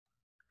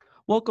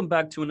Welcome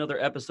back to another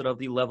episode of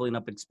the Leveling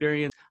Up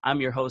Experience. I'm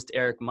your host,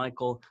 Eric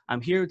Michael. I'm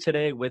here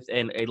today with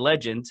a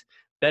legend,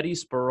 Bettie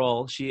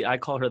Spruill. I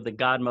call her the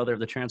godmother of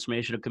the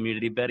transformational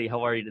community. Bettie,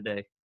 how are you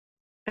today?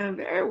 I'm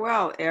very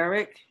well,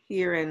 Eric,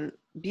 here in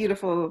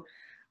beautiful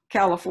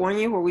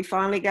California where we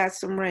finally got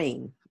some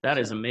rain. That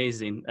is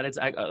amazing.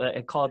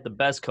 I call it the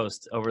best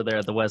coast over there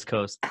at the West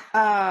Coast.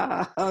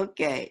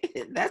 Okay.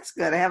 That's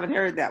good. I haven't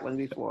heard that one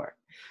before.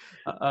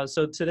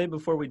 So today,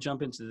 before we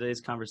jump into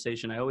today's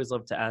conversation, I always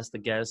love to ask the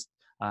guest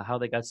how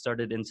they got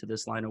started into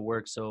this line of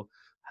work. So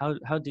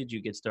how did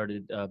you get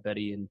started,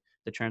 Bettie, in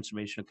the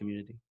transformational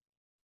community?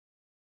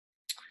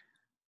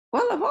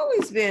 Well, I've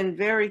always been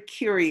very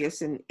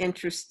curious and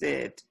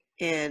interested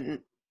in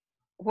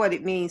what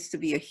it means to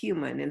be a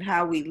human and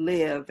how we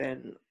live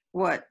and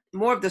what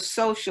more of the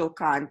social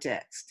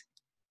context.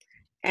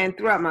 And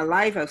throughout my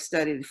life, I've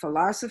studied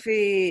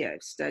philosophy,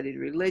 I've studied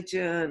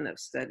religion, I've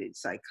studied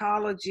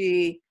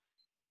psychology,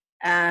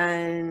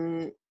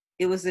 and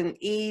it was an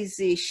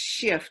easy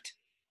shift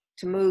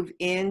to move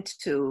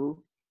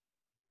into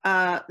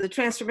the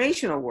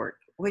transformational work,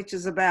 which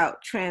is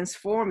about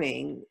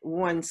transforming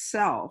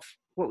oneself,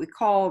 what we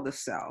call the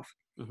self,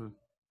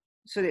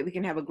 so that we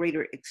can have a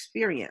greater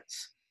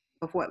experience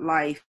of what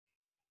life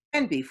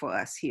can be for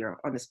us here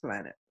on this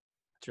planet.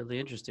 It's really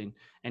interesting.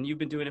 And you've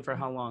been doing it for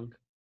how long?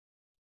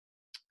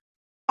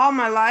 All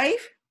my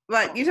life.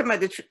 But you're talking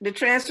about the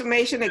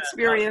transformation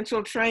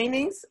experiential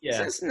trainings? Yeah.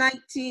 Since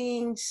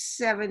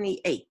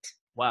 1978.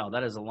 Wow,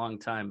 that is a long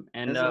time.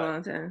 And That's a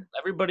long time.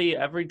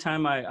 every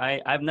time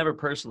I've never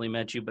personally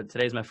met you, but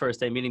today's my first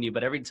day meeting you.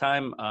 But every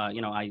time,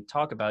 I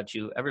talk about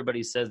you,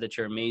 everybody says that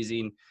you're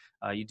amazing.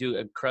 You do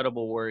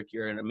incredible work.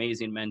 You're an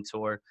amazing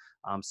mentor.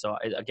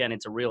 Again,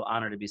 it's a real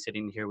honor to be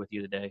sitting here with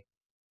you today.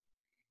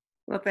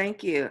 Well,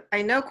 thank you.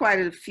 I know quite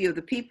a few of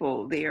the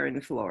people there in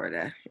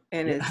Florida,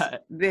 and it's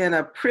been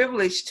a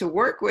privilege to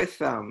work with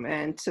them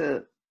and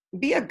to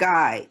be a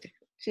guide.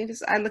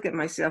 I look at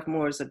myself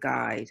more as a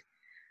guide.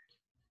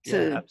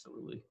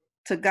 Absolutely.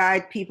 To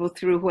guide people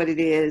through what it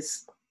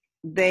is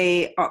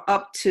they are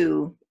up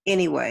to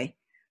anyway.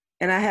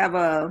 And I have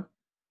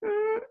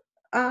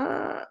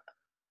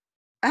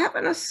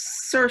an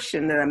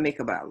assertion that I make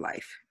about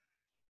life.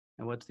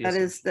 And what's the that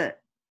assertion? is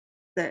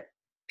that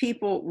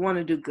people want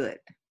to do good.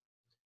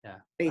 Yeah,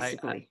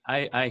 basically.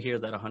 I hear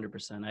that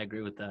 100%. I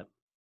agree with that.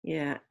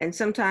 Yeah, and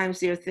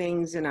sometimes there are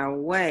things in our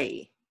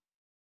way,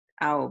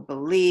 our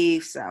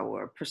beliefs,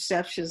 our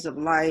perceptions of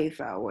life,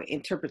 our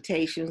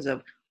interpretations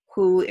of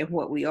who and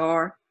what we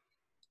are.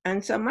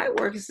 And so my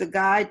work is to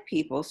guide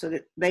people so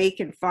that they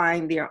can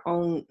find their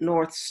own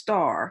North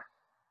Star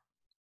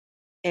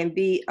and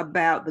be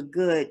about the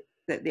good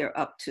that they're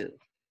up to.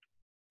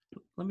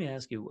 Let me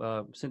ask you,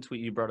 since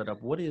you brought it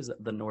up, what is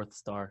the North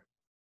Star?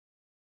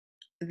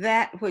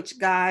 That which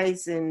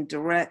guides and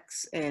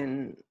directs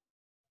and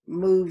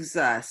moves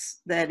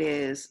us. That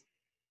is,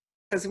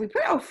 because we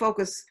put our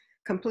focus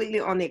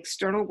completely on the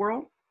external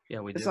world.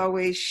 Yeah, we do. It's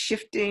always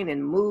shifting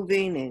and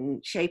moving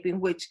and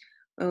shaping, which,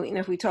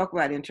 if we talk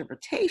about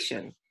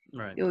interpretation,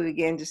 right, you'll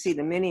begin to see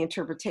the many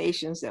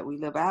interpretations that we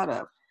live out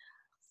of.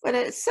 But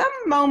at some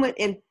moment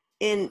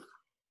in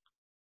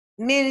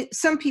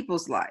some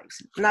people's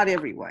lives, not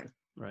everyone,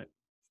 right,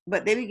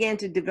 but they began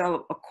to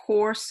develop a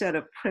core set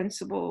of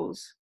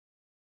principles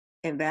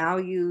and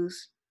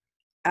values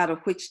out of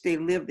which they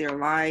live their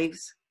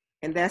lives,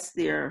 and that's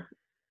their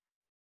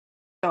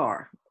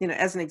star.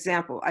 As an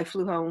example, I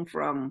flew home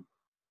from,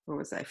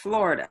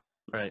 Florida,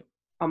 right,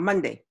 on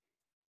Monday,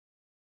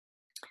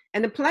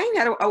 and the plane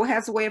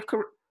has a way of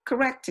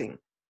correcting.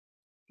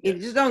 You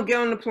just don't get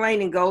on the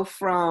plane and go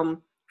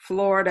from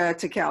Florida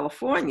to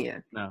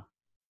California. No.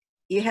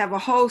 You have a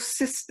whole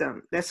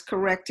system that's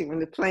correcting. When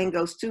the plane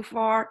goes too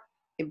far,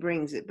 it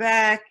brings it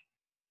back.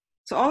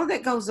 So all of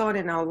that goes on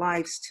in our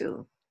lives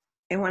too.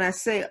 And when I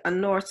say a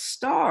North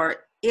Star,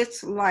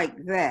 it's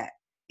like that.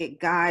 It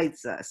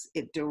guides us.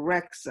 It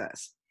directs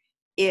us.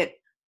 It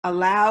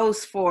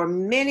allows for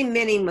many,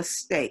 many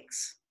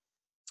mistakes.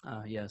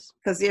 Yes.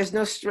 Because there's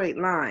no straight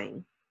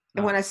line.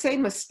 And when I say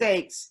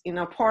mistakes,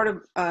 part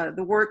of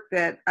the work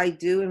that I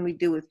do and we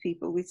do with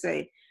people, we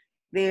say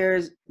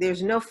there's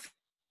no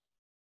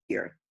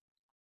failure.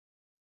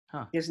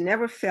 There's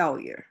never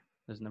failure.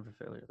 There's never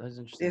failure. That's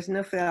interesting. There's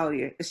no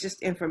failure. It's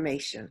just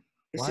information.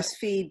 It's just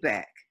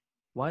feedback.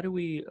 Why do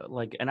we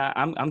and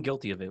I'm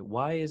guilty of it.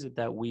 Why is it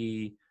that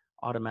we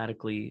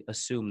automatically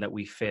assume that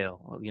we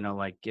fail?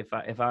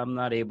 If I'm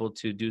not able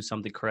to do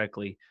something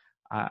correctly,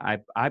 I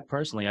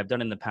personally, I've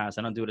done it in the past.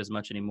 I don't do it as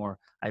much anymore.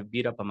 I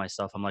beat up on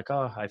myself. I'm like,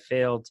 oh, I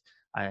failed.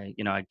 I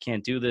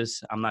can't do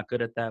this. I'm not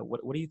good at that.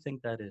 What do you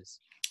think that is?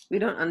 We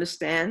don't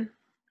understand.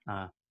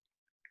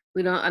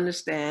 We don't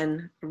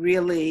understand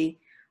really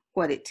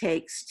what it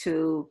takes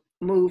to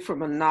move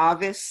from a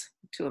novice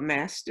to a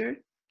master.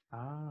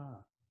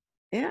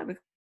 Yeah,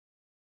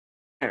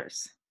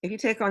 because if you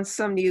take on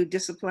some new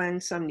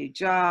discipline, some new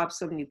job,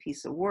 some new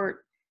piece of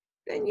work,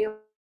 then you're a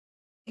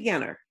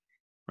beginner.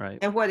 Right.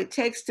 And what it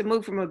takes to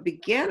move from a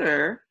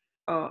beginner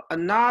a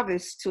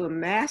novice to a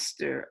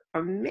master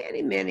are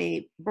many,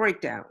 many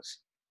breakdowns.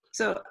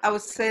 So I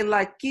would say,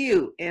 like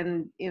you,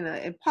 in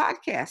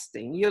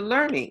podcasting, you're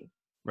learning,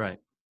 Right.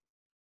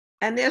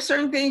 and there are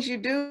certain things you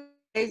do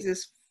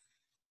is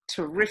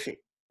terrific,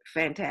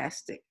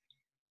 fantastic,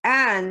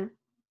 and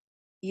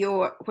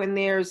when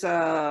there's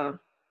a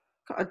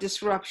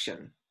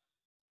disruption,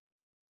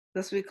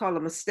 that's what we call a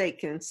mistake,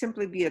 can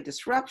simply be a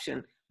disruption.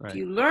 If Right.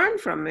 you learn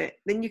from it,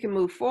 then you can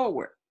move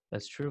forward.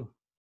 That's true.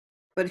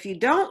 But if you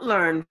don't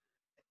learn,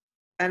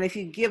 and if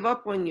you give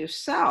up on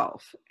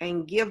yourself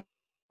and give up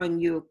on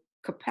your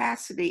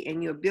capacity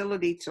and your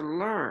ability to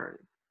learn,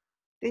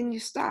 then you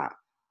stop.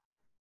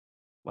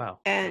 Wow.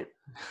 And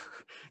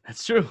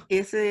That's true.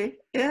 you see,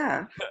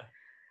 yeah.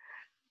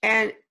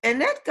 And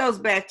that goes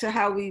back to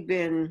how we've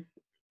been,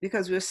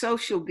 because we're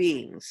social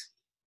beings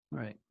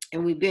Right.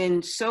 and we've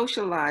been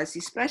socialized,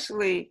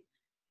 especially,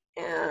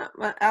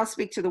 well, I'll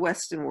speak to the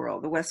Western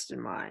world, the Western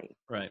mind.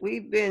 Right.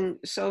 We've been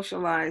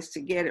socialized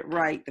to get it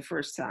right the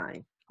first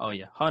time. Oh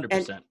yeah. And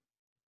 100%.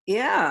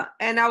 yeah,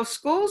 and our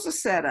schools are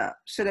set up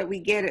so that we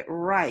get it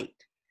right.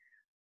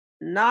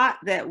 Not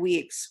that we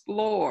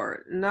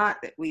explore, not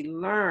that we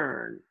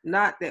learn,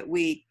 not that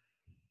we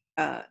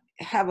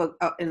have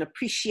an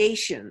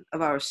appreciation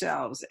of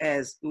ourselves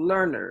as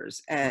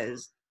learners,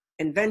 as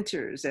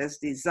inventors, as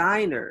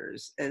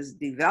designers, as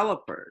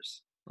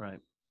developers. Right.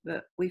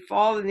 That we've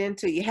fallen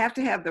into, you have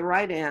to have the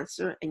right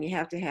answer and you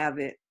have to have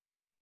it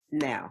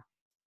now.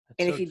 That's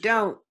And so if you true.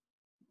 don't,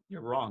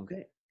 You're wrong.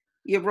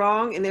 you're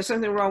wrong, and there's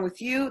something wrong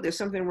with you, there's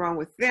something wrong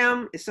with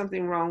them, there's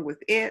something wrong with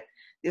it,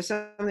 there's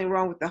something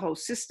wrong with the whole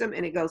system,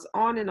 and it goes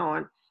on and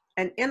on.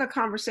 And in a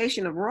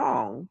conversation of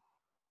wrong,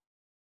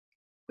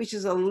 which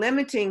is a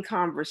limiting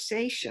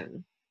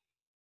conversation,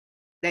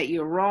 that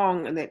you're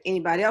wrong and that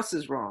anybody else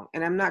is wrong.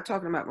 And I'm not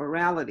talking about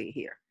morality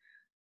here,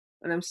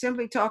 but I'm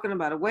simply talking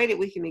about a way that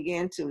we can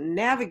begin to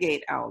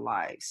navigate our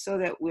lives so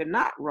that we're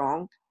not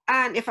wrong.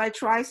 And if I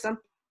try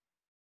something,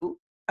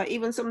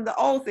 even some of the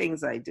old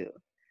things I do,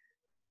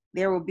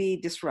 there will be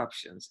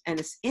disruptions. And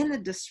it's in the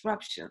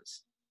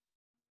disruptions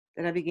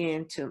that I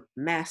began to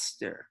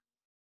master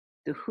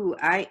the who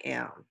I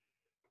am.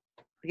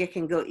 It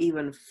can go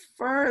even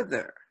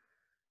further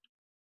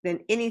than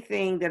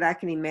anything that I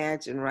can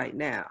imagine right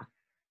now.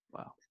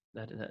 Wow.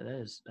 That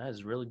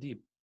is really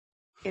deep.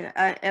 And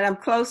I'm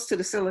close to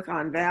the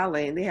Silicon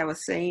Valley, and they have a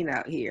saying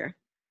out here,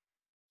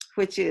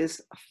 which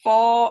is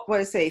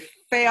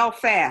fail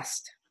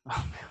fast.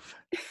 Oh,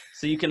 man.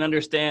 So you can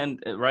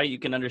understand, right? You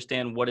can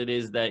understand what it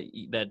is that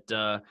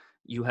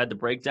you had the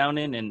breakdown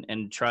in,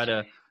 and try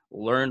to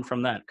learn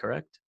from that.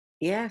 Correct?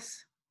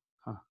 Yes,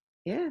 Huh.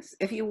 yes.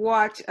 If you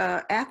watch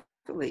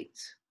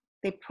athletes,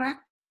 they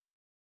practice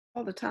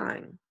all the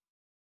time,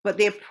 but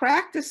they're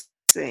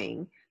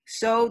practicing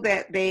so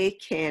that they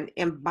can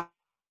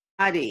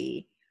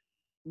embody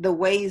the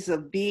ways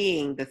of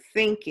being, the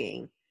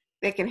thinking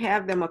that can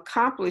have them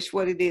accomplish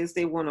what it is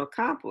they want to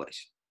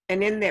accomplish.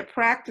 And in their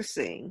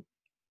practicing,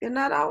 they're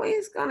not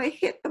always going to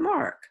hit the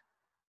mark.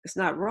 It's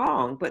not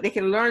wrong, but they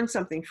can learn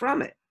something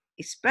from it,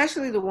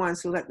 especially the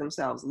ones who let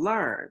themselves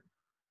learn.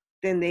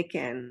 Then they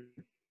can.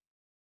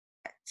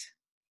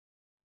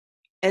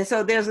 And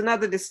so there's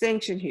another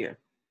distinction here.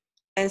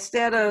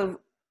 Instead of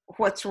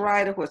what's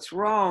right or what's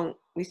wrong,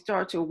 we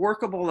start to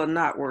workable or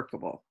not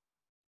workable.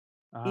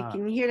 Ah,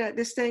 Can you hear that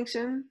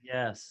distinction?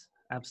 yes,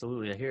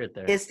 absolutely. I hear it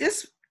there. Is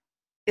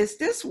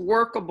this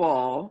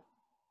workable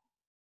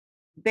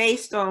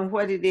based on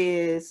what it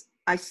is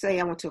I say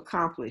I want to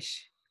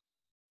accomplish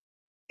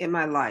in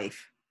my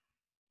life?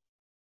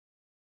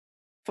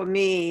 For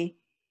me,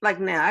 like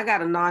now, I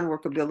got a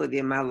non-workability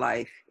in my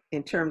life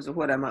in terms of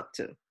what I'm up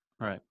to.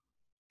 Right.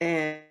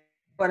 And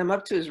what I'm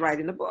up to is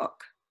writing a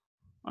book.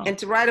 Oh, And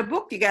to write a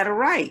book, you got to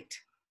write.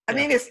 I yeah.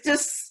 mean, it's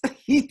just,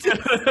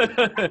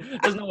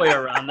 There's no way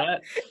around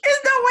that. there's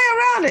no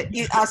way around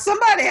it.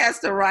 Somebody has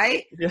to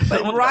write, Yeah, but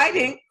someone's got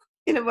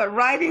to.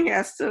 writing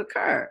has to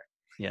occur.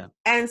 Yeah.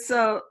 And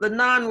so the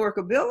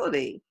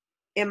non-workability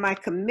in my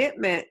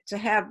commitment to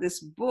have this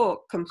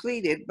book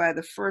completed by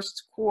the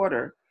first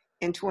quarter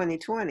in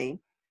 2020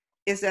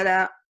 is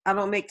that I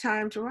don't make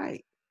time to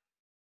write.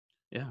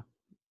 Yeah.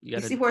 You You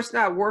got see to. where it's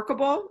not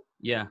workable?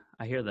 Yeah,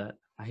 I hear that.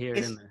 I hear it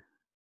in It's there.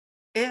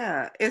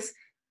 yeah, it's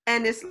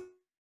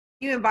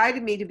you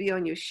invited me to be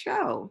on your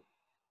show.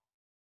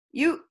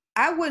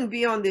 I wouldn't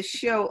be on this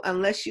show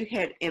unless you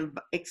had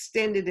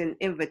extended an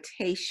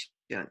invitation,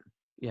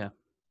 Yeah.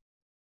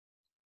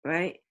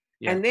 right?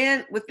 Yeah. And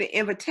then with the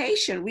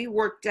invitation, we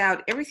worked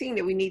out everything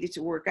that we needed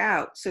to work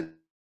out. So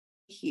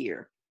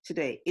here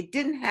today, it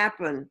didn't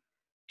happen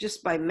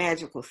just by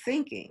magical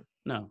thinking.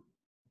 No.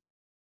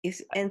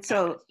 And Uh,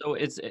 so So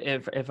it's,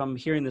 if I'm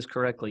hearing this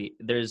correctly,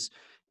 there's,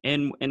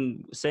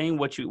 in saying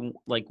what you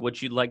like,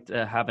 what you'd like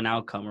to have an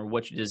outcome or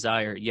what you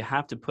desire, you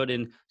have to put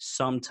in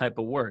some type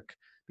of work,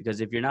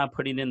 because if you're not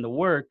putting in the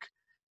work,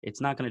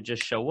 it's not going to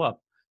just show up.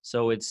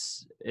 So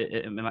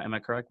am I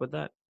correct with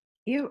that?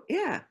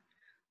 yeah,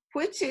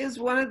 which is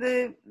one of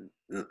the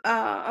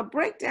a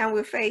breakdown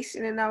we're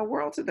facing in our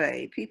world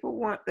today. People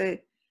want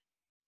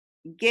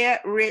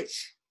get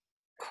rich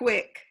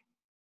quick,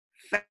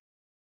 fast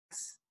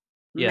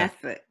Yeah.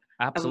 method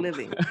of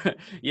Absolutely. living.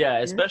 Yeah, Yeah.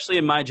 especially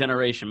in my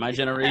generation. My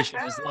generation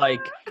is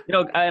like,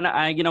 and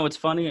it's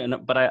funny,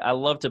 but I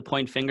love to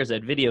point fingers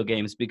at video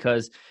games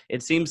because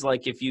it seems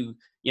like if you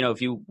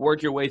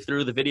work your way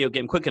through the video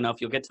game quick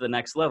enough, you'll get to the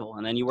next level,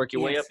 and then you work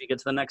your way up, Yes. you get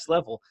to the next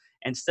level.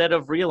 Instead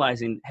of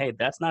realizing, hey,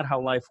 that's not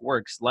how life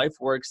works. Life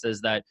works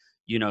as that,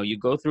 you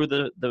go through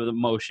the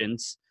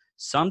motions.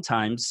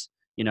 Sometimes,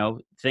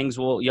 you'll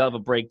have a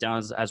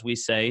breakdown, as we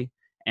say,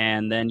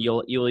 and then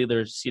you'll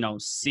either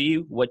see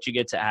what you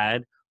get to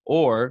add,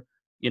 or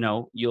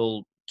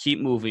you'll keep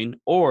moving,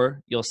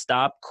 or you'll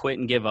stop, quit,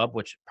 and give up,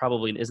 which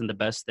probably isn't the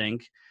best thing,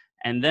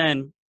 and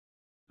then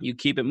you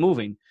keep it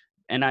moving.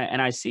 And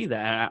I see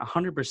that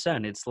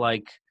 100%. It's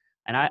like,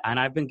 and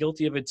I've been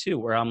guilty of it too,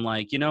 where I'm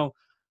like,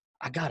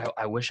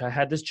 I wish I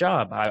had this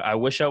job. I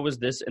wish I was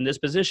this in this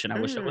position. I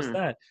wish I was Mm,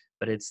 that.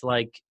 But it's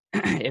like,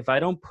 if I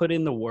don't put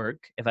in the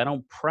work, if I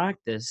don't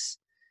practice,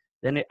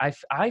 then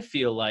I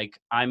feel like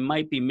I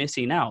might be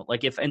missing out.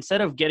 Like, if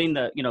instead of getting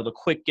the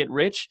quick get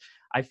rich,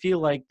 I feel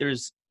like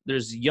there's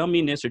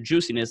yumminess or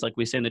juiciness, like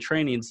we say in the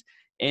trainings,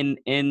 in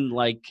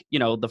like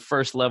the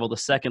first level, the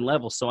second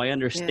level. So I yeah.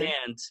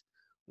 understand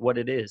what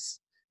it is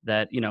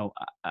that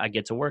I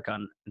get to work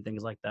on and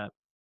things like that.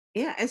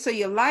 Yeah. And so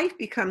your life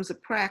becomes a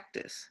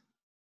practice.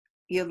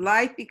 Your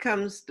life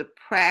becomes the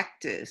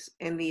practice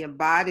and the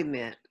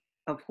embodiment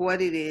of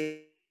what it is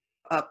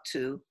up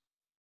to.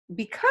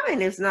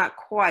 Becoming is not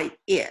quite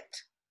it.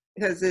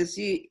 Because as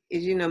you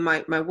know,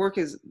 my work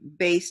is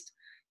based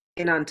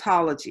in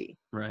ontology.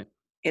 Right.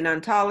 And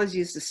ontology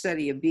is the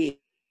study of being,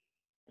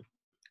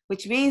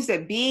 which means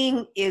that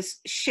being is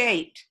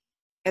shaped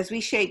as we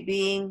shape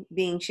being,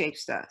 being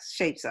shapes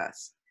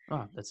us.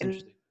 Oh, that's And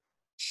interesting.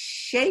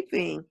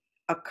 shaping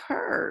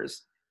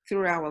occurs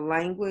through our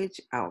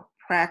language, our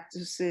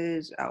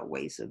practices, our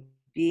ways of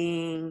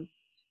being,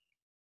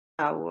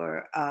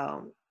 our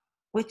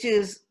which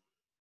is,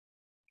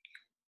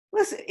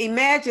 listen,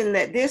 imagine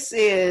that this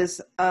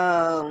is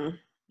a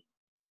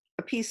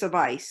piece of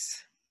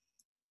ice.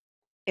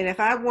 And if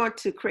I want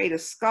to create a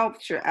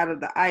sculpture out of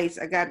the ice,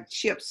 I got to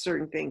chip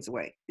certain things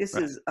away. This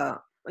Right. is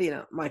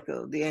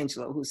Michael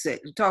D'Angelo who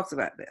talks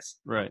about this.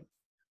 Right.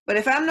 But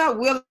if I'm not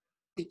willing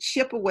to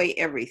chip away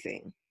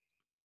everything,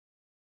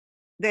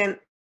 then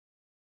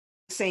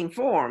the same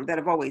form that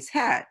I've always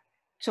had.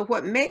 So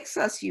what makes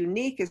us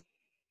unique as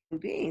human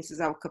beings is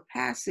our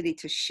capacity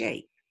to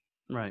shape,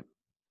 Right.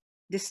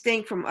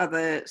 distinct from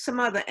some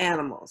other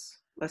animals.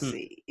 Let's Hmm.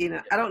 see.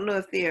 I don't know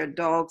if there are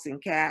dogs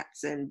and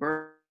cats and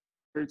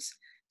birds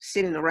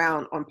sitting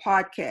around on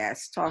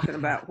podcasts talking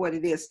about what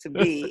it is to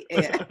be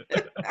and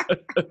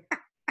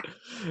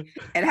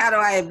how do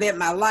I invent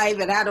my life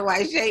and how do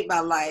I shape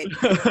my life.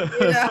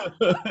 You know,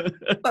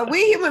 but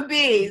we human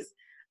beings,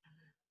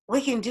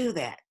 we can do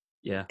that.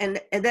 Yeah.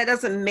 And that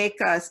doesn't make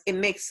us, it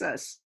makes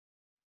us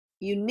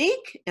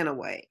unique in a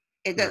way.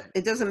 Right.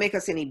 It doesn't make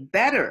us any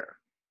better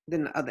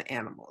than the other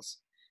animals.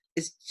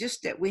 It's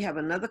just that we have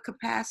another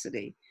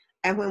capacity.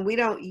 And when we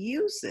don't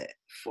use it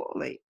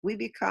fully, we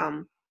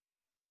become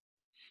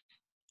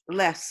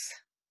less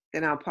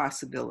than our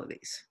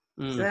possibilities.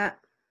 Is Mm. that?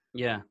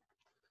 Yeah.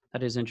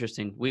 That is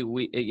interesting.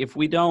 We if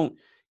we don't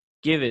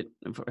give it,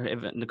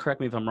 and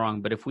correct me if I'm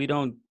wrong, but if we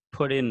don't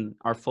put in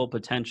our full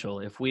potential,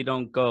 if we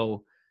don't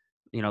go,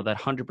 that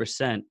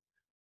 100%,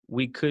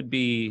 we could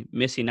be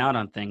missing out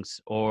on things,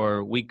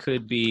 or we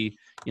could be,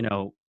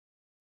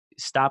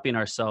 stopping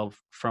ourselves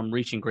from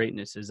reaching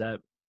greatness. Is that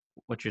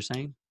what you're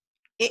saying?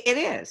 It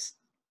is.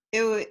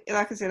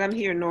 Like I said, I'm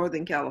here in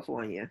Northern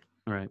California,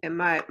 Right. and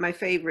my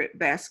favorite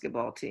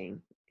basketball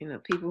team.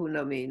 People who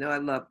know me know I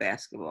love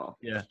basketball.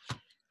 Yeah.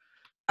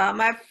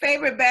 My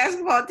favorite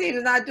basketball team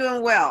is not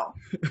doing well.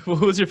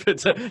 Who's your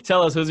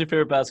tell us, who's your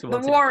favorite basketball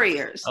The team?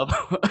 Warriors. Of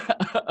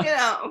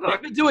They've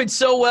course, been doing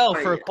so well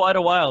for Warriors. quite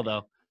a while,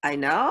 though. I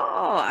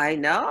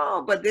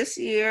know, but this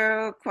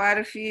year, quite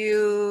a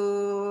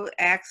few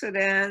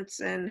accidents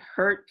and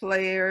hurt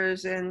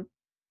players, and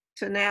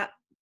to now,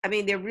 I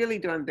mean, they're really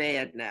doing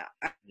bad now.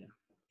 Yeah.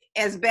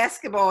 As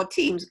basketball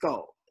teams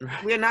go,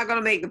 Right. we're not going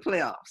to make the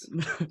playoffs.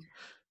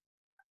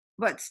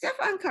 But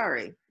Stephen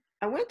Curry,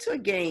 I went to a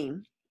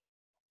game.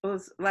 It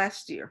was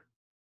last year,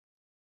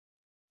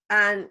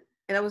 and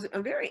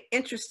I'm very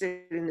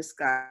interested in this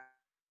guy.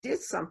 Did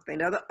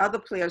something other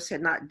players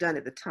had not done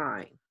at the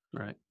time,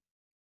 Right.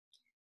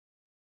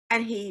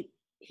 and he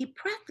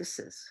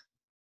practices.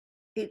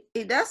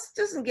 He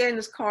doesn't get in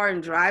his car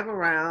and drive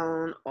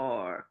around,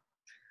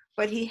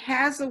 but he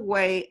has a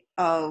way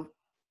of,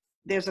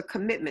 there's a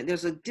commitment,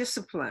 there's a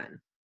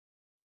discipline,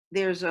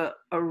 there's a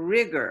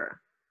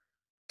rigor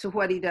to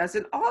what he does.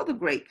 And all the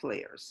great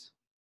players,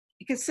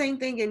 because same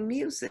thing in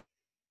music,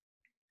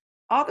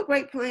 all the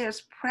great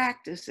players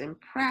practice and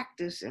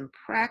practice and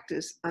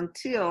practice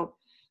until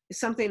it's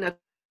something that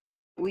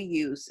we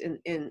use in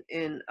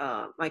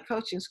my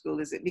coaching school,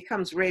 is it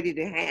becomes ready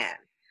to hand.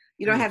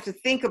 You don't Mm. have to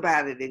think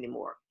about it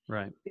anymore,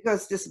 Right.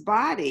 because this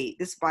body,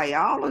 this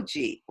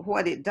biology,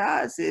 what it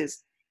does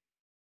is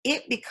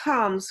it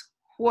becomes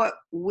what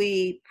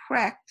we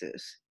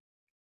practice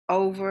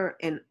over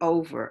and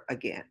over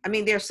again. I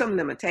mean, there's some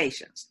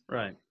limitations.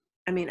 Right.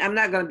 I mean, I'm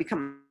not going to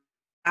become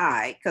a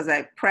guy because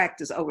I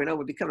practice over and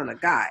over becoming a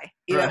guy.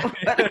 You know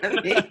Right. what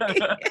I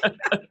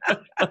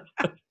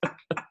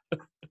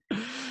mean?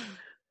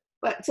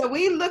 But so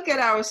we look at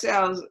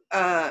ourselves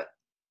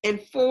in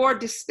four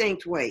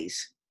distinct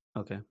ways.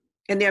 Okay.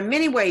 And there are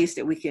many ways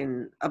that we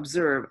can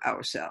observe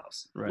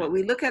ourselves. Right. But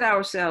we look at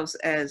ourselves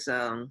as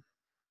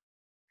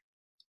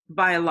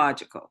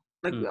biological.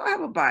 Like we Mm. all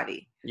have a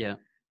body. Yeah.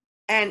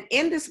 And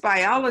in this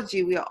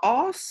biology, we are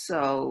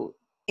also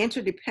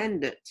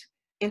interdependent,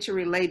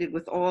 interrelated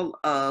with all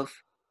of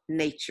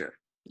nature,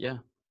 Yeah.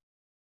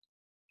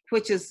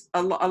 which is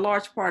a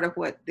large part of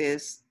what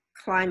this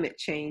climate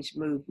change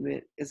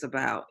movement is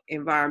about.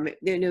 Environment,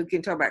 you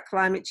can talk about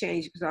climate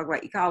change, you can talk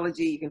about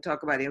ecology, you can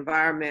talk about the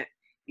environment,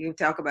 you can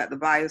talk about the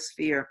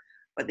biosphere,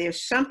 but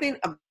there's something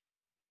about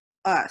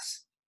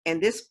us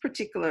and this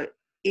particular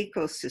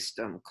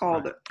ecosystem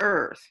called Right. the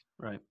Earth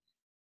Right.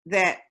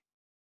 that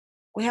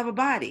we have a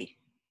body,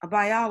 a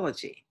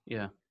biology.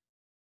 Yeah.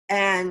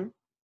 And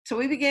so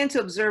we began to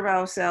observe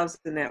ourselves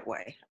in that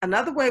way.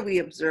 Another way we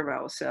observe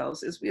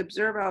ourselves is we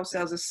observe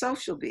ourselves as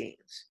social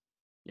beings,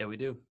 Yeah, we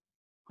do.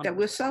 that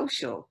we're 100%.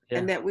 social Yeah.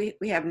 and that we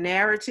have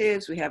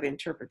narratives, we have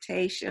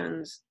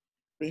interpretations,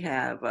 we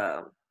have,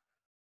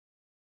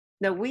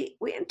 no, we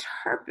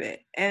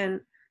interpret.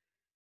 And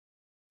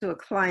to a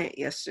client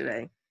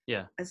yesterday,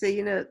 Yeah. I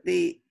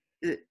said,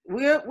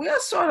 we're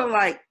sort of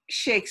like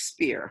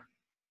Shakespeare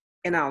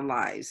in our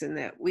lives, in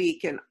that we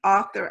can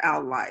author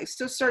our lives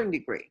to a certain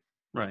degree.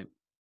 Right.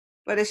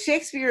 But as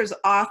Shakespeare is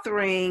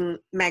authoring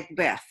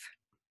Macbeth,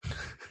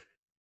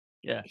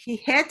 Yeah. he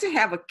had to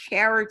have a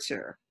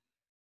character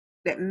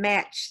that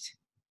matched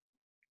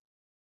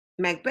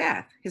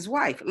Macbeth, his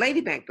wife,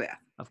 Lady Macbeth.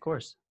 Of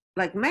course.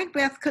 Like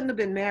Macbeth couldn't have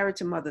been married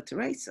to Mother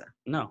Teresa.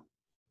 No.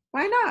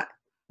 Why not?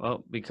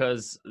 Well,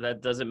 because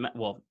that doesn't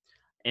well,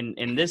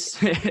 in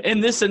this in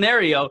this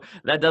scenario,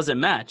 that doesn't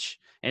match.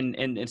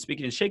 And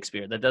speaking of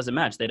Shakespeare, that doesn't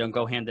match. They don't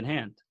go hand in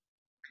hand.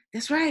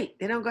 That's right.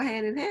 They don't go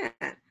hand in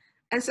hand.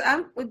 And so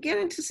I'm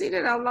beginning to see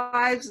that our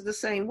lives are the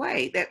same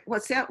way, that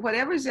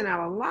whatever's in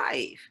our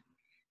life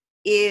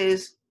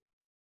is,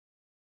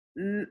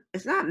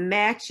 it's not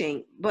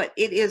matching, but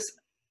it is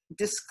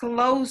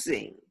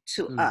disclosing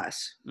to Mm.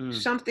 us Mm.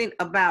 something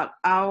about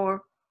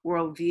our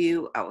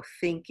worldview, our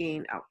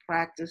thinking, our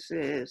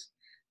practices,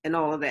 and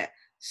all of that.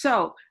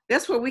 So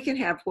that's where we can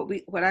have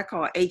what I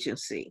call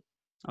agency,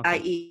 Okay.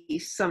 i.e.,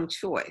 some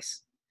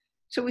choice.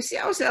 So we see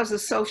ourselves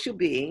as social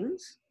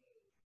beings.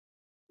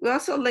 We're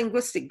also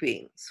linguistic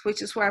beings,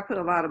 which is why I put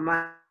a lot of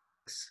my,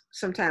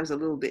 sometimes a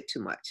little bit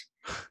too much.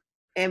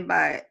 And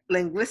by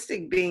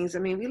linguistic beings, I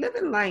mean we live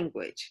in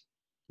language.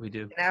 We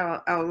do.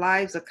 And our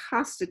lives are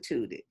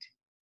constituted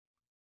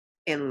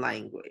in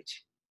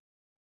language.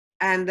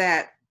 And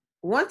that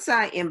once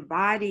I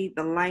embody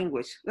the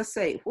language, let's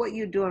say what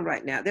you're doing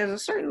right now, there's a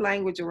certain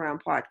language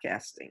around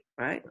podcasting,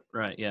 right?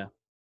 Right. Yeah.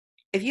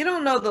 If you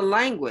don't know the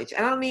language,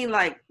 I don't mean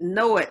like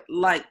know it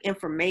like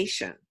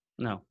information,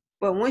 No.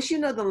 but once you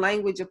know the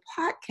language of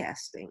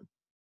podcasting,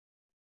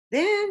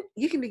 then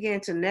you can begin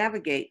to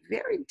navigate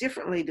very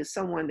differently to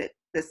someone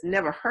that's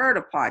never heard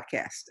of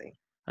podcasting.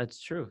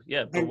 That's true.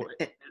 Yeah. And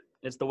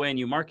It's the way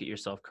you market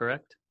yourself,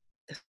 correct?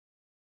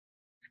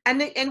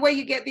 and where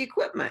you get the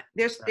equipment.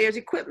 Right. There's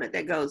equipment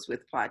that goes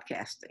with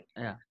podcasting.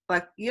 Yeah.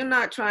 Like you're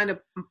not trying to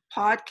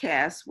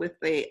podcast with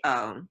a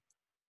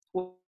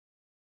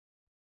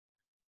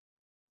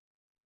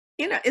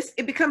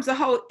it becomes a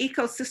whole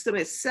ecosystem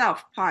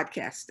itself,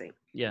 podcasting.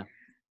 Yeah.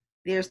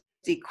 There's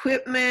the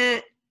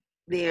equipment,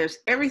 there's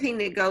everything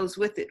that goes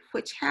with it,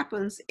 which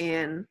happens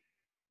in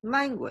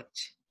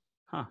language.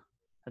 Huh.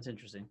 That's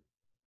interesting.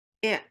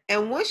 Yeah.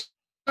 And once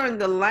you learn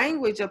the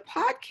language of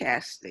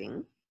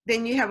podcasting,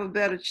 then you have a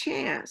better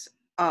chance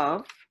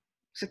of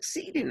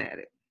succeeding at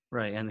it.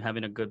 Right. And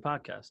having a good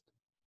podcast.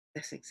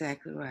 That's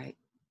exactly right.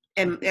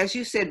 And as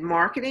you said,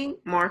 marketing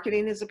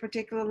is a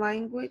particular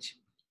language.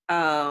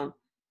 So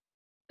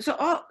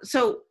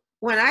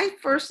when I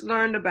first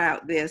learned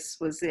about this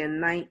was in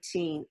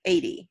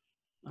 1980.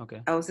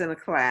 Okay. I was in a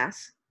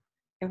class,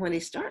 and when they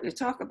started to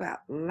talk about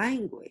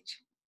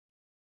language,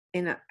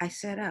 and I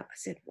sat up, I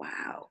said,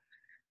 wow,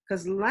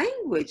 because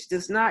language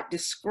does not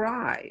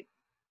describe,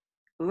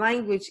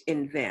 language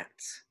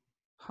invents.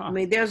 Huh. I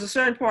mean, there's a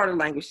certain part of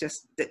language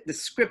that's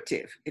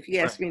descriptive. If you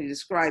asked me to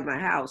describe my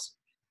house,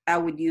 I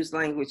would use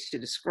language to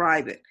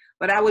describe it.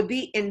 But I would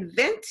be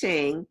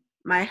inventing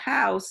my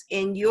house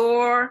in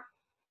your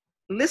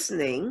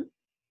listening,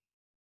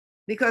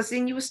 because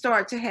then you would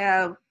start to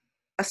have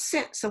a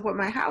sense of what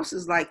my house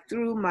is like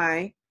through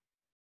my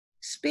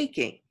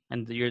speaking.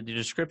 And the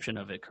description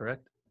of it,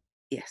 correct?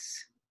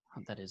 Yes.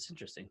 Oh, that is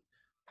interesting.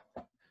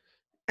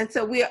 And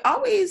so we're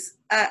always,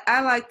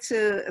 I like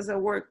to, as I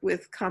work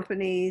with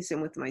companies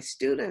and with my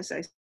students,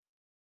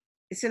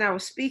 it's in our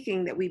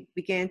speaking that we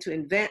began to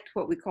invent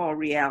what we call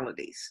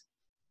realities.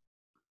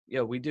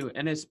 Yeah, we do.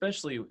 And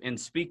especially in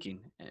speaking,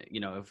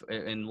 if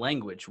in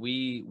language,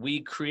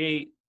 we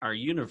create our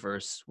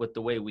universe with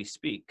the way we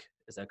speak.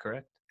 Is that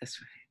correct? That's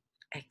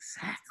right.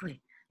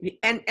 Exactly.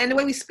 And the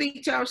way we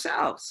speak to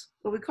ourselves,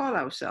 what we call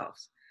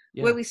ourselves,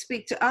 the way Yeah. we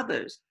speak to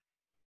others.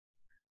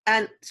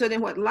 And so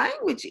then what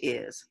language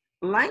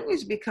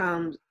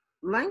becomes,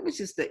 language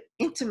is the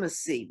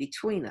intimacy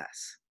between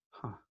us,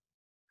 Huh.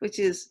 which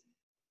is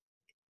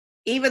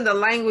even the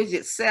language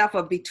itself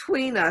of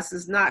between us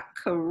is not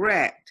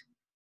correct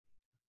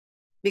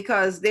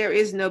because there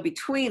is no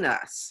between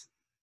us.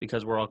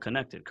 Because we're all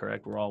connected,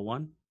 correct? We're all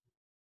one.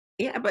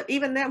 Yeah, but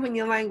even that, when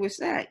you language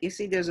that, you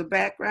see there's a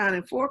background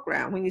and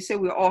foreground. When you say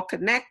we're all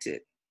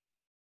connected,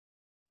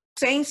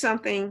 saying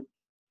something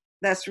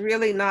that's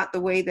really not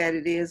the way that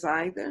it is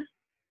either.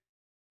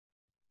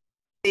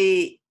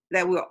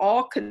 That we're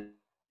all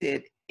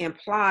connected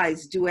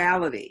implies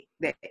duality,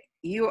 that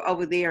you're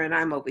over there and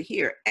I'm over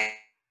here.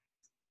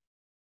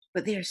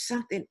 But there's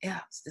something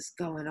else that's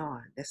going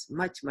on that's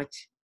much,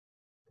 much.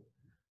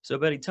 So,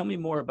 Betty, tell me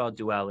more about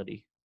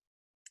duality.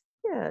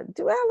 Yeah,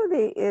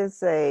 duality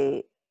is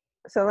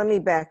so let me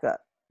back up.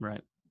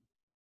 Right.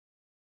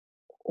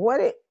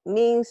 What it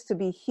means to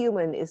be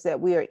human is that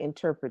we are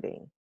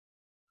interpreting.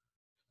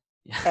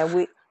 Yeah. And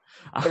we,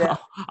 you know,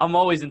 I'm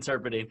always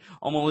interpreting. yeah,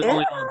 Only all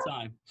the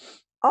time.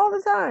 all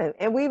the time.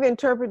 And we've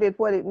interpreted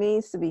what it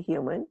means to be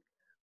human.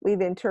 We've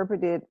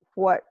interpreted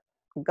what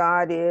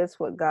God is,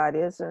 what God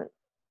isn't.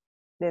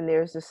 Then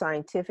there's the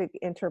scientific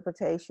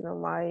interpretation of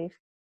life.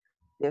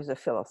 There's a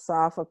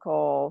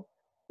philosophical,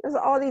 there's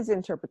all these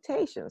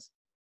interpretations.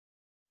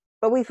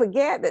 But we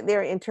forget that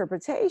there are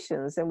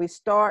interpretations, and we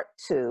start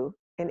to,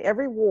 in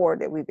every war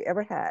that we've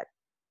ever had,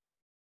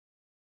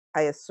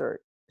 I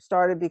assert,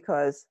 started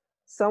because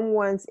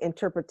someone's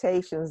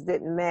interpretations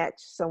didn't match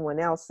someone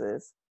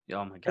else's. Yeah,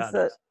 oh my And God, so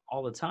that's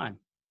all the time.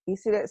 you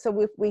see that?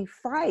 So we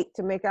fight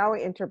to make our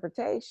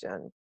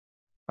interpretation.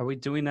 Are we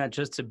doing that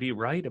just to be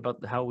right about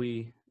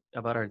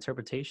about our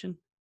interpretation?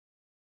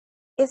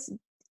 It's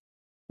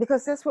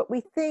because that's what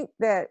we think,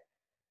 that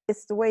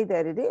it's the way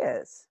that it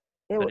is.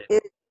 It But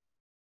it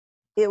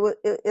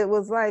it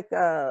was like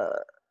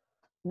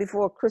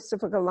before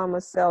Christopher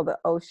Columbus sailed the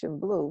ocean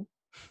blue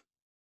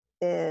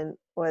in,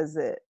 was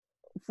it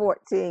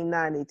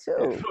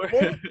 1492?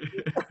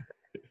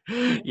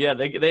 Many, yeah,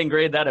 they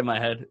engraved that in my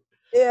head.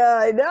 yeah,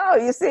 I know.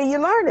 You see, you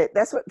learn it.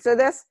 That's what. So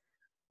that's.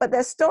 But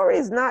that story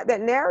is not.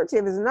 That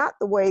narrative is not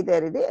the way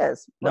that it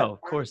is. But No, of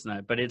course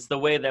not. But it's the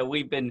way that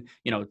we've been,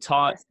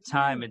 taught that's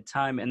time and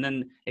time. And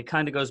then it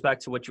kind of goes back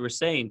to what you were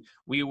saying.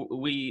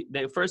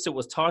 First it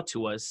was taught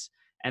to us,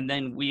 and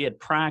then we had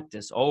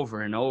practiced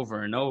over and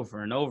over and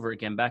over and over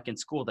again back in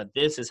school that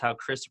this is how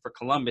Christopher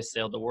Columbus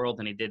sailed the world,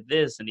 and he did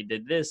this and he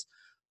did this.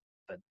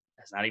 But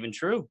that's not even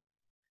true.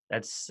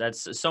 That's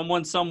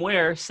someone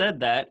somewhere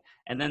said that,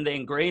 and then they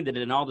ingrained it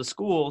in all the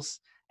schools.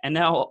 And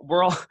now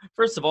we're all,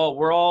 first of all,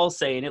 we're all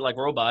saying it like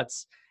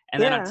robots.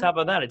 And then on yeah, top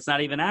of that, it's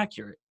not even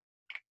accurate.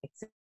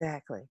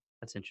 exactly.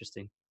 That's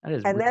interesting. That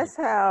is And really, that's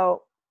how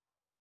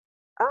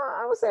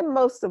I would say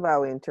most of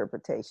our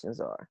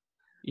interpretations are,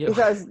 yeah,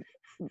 because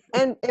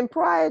and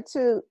prior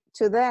to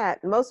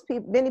that, most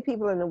people, many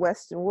people in the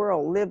Western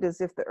world lived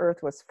as if the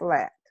Earth was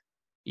flat.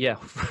 yeah,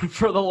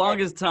 for the And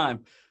longest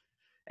time.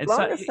 And so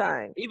longest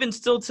time. even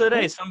still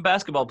today, Mhm. some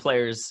basketball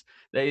players,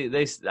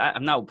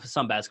 I'm not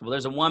some basketball.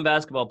 There's a one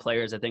basketball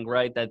players, I think,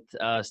 right, that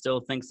still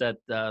thinks that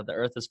the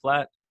Earth is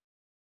flat.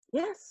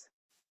 Yes.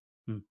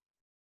 Hmm.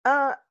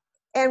 Uh,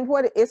 and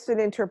what it's an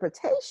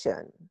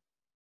interpretation,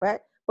 right?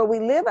 But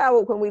when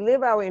we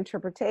live our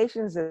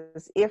interpretations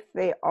as if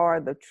they are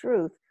the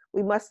truth,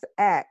 we must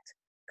act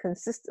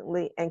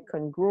consistently and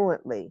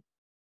congruently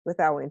with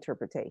our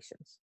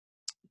interpretations.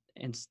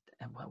 And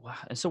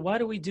so why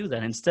do we do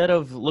that instead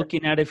of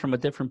looking at it from a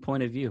different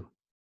point of view?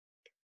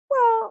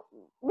 Well,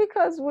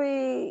 because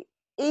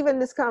even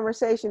this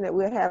conversation that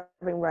we're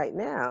having right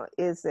now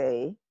is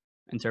a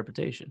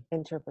Interpretation.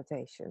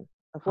 interpretation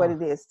of what Huh.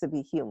 it is to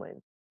be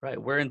human. Right.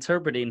 We're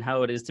interpreting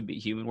how it is to be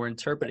human. We're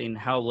interpreting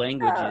how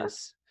language Yeah,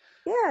 is.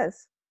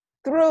 yes.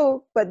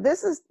 But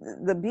this is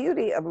the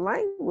beauty of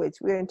language.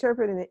 We're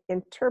interpreting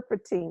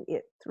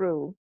it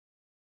through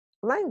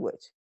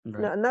language.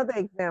 Right. Now, another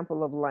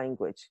example of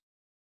language,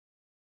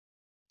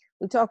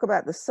 we talk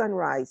about the sun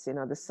rising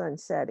or the sun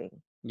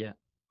setting. Yeah.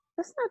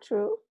 That's not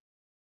true.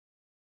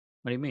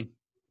 What do you mean?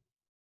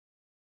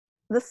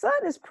 The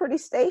sun is pretty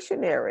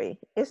stationary.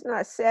 It's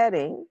not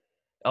setting.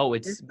 Oh,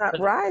 it's It's not because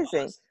of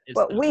rising. us. It's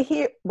the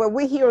But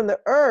we here on the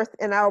earth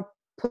in our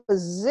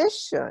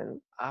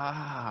position.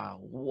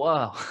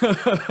 wow.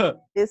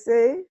 You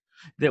see?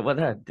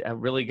 That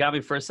really got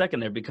me for a second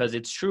there because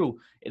it's true.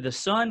 The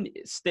sun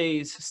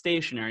stays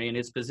stationary in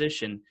its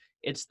position.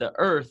 It's the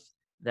earth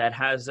that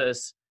has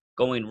us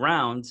going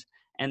round,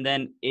 and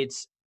then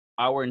it's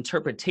our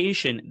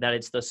interpretation that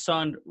it's the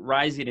sun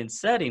rising and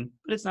setting,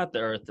 but it's not the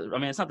earth. I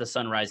mean, it's not the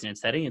sun rising and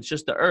setting. It's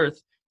just the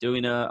earth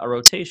doing a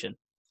rotation,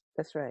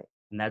 That's right.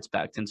 and that's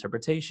back to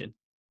interpretation.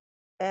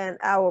 And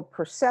our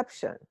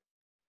perception.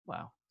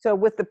 Wow. So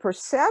with the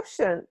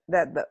perception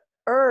that the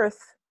earth,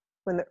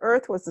 when the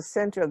earth was the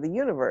center of the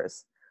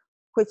universe,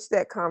 which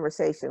that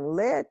conversation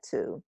led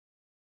to,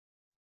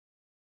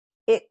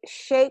 it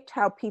shaped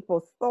how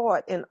people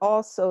thought and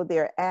also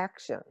their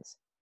actions.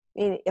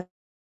 Meaning, if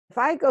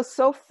I go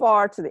so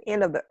far to the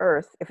end of the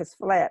earth, if it's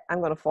flat, I'm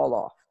going to fall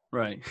off.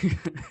 Right.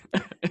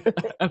 At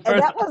And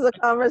first, that was a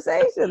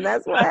conversation.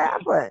 That's what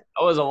happened.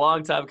 that was a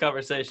long time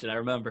conversation. I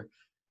remember.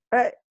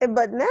 Right?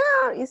 But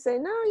now you say,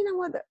 no, you know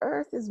what? The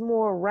earth is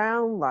more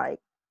round like,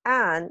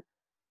 and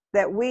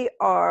that we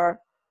are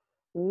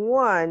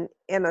one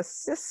in a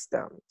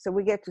system. So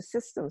we get to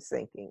systems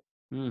thinking.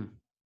 Mm,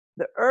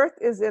 The earth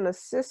is in a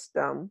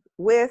system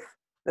with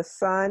the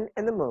sun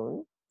and the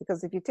moon,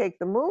 because if you take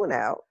the moon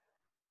out,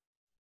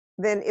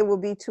 then it will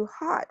be too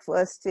hot for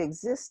us to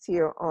exist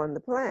here on the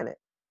planet.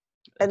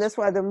 And that's that's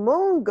why the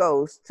moon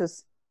goes to,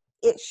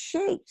 it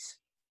shapes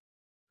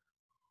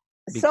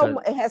because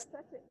it has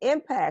such an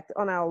impact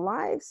on our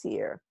lives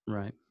here,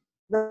 right.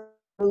 the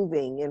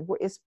moving and where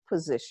its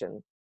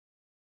position.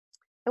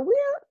 And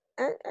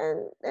we're,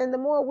 and the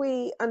more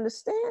we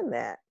understand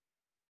that,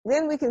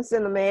 then we can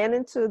send a man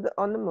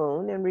on the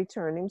moon and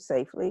return him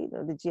safely,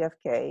 the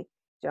JFK,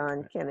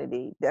 John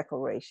Kennedy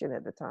Declaration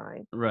at the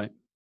time. Right.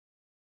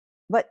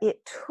 But it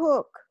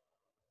took,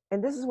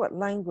 and this is what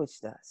language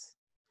does.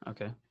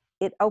 Okay.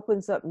 It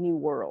opens up new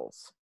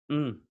worlds,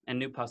 And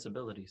new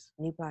possibilities.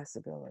 new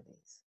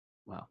possibilities.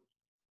 Wow.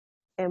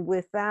 And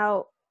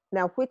without,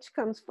 now which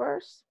comes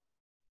first?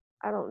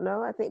 I don't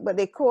know, I think, but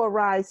they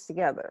co-arise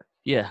together,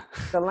 Yeah.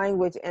 the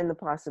language and the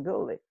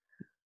possibility.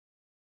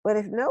 But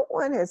if no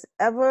one has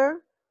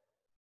ever,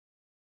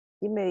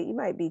 you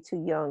might be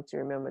too young to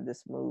remember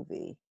this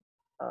movie,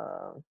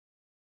 but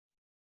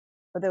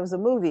there was a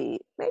movie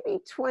maybe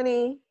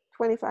 20,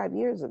 25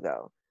 years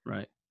ago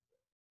Right.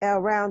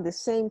 around the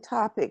same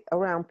topic,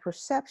 around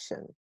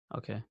perception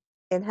Okay.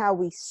 and how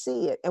we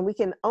see it. And we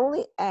can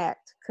only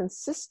act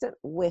consistent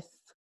with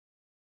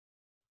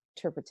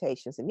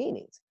interpretations and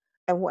meanings.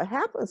 And what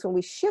happens when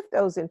we shift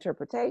those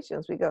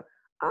interpretations, we go,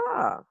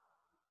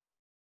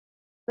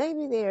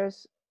 maybe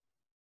there's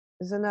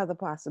another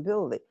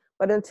possibility.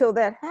 But until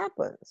that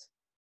happens,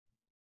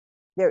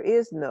 there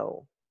is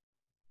no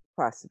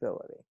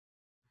possibility.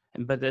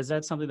 But is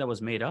that something that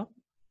was made up?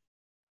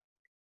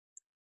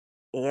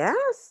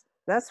 Yes,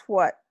 that's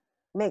what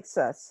makes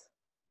us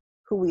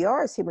who we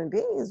are as human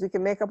beings. We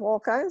can make up all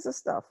kinds of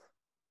stuff.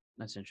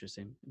 That's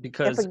interesting And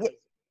because forget,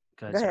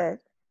 go ahead, go sorry. ahead.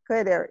 Go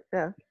ahead, Eric.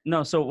 Yeah.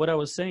 No, so what I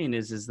was saying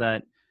is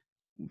that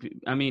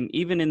I mean,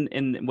 even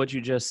in what you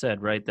just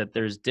said, right? That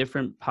there's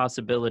different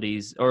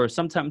possibilities, or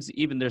sometimes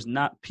even there's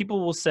not.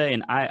 People will say,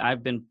 and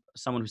I've been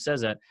someone who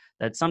says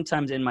that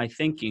sometimes in my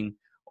thinking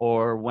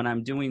or when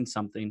I'm doing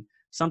something,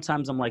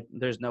 sometimes I'm like,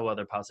 there's no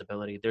other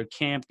possibility. There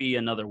can't be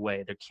another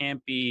way. There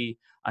can't be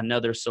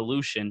another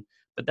solution.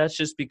 But that's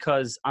just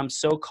because I'm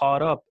so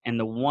caught up in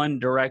the one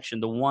direction,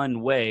 the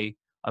one way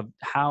of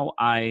how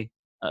I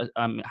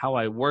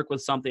work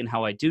with something,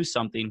 how I do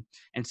something,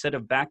 instead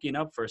of backing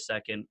up for a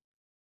second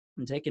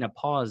and taking a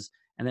pause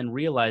and then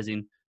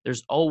realizing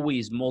there's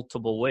always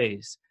multiple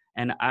ways.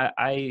 And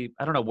I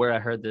don't know where I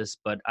heard this,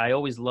 but I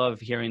always love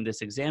hearing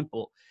this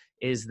example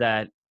is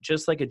that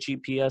just like a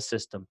GPS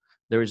system,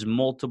 there's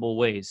multiple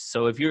ways.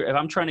 So if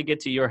I'm trying to get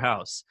to your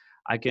house,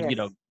 I could,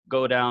 Yes.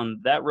 go down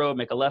that road,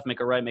 make a left, make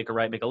a right, make a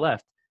right, make a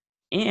left.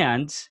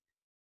 And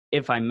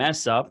if I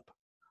mess up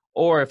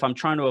or if I'm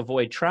trying to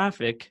avoid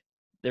traffic,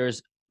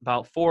 there's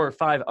about 4 or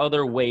 5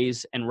 other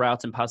ways and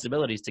routes and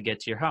possibilities to get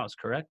to your house,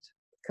 correct?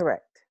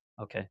 Correct.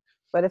 Okay.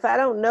 But if I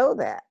don't know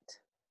that,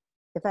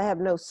 if I have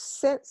no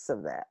sense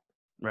of that,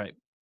 Right.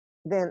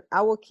 then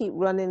I will keep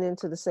running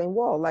into the same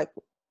wall. Like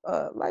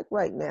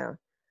right now.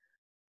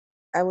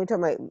 And we're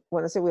talking about,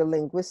 when I say we're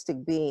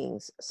linguistic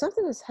beings,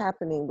 something is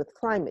happening with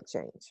climate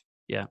change.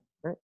 Yeah.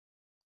 Right?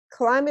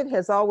 Climate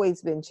has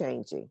always been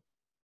changing.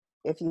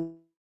 If you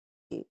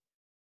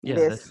Yeah.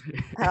 That's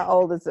this, how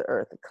old is the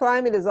Earth?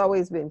 Climate has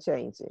always been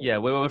changing. yeah.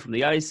 We went from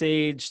the ice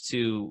age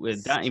to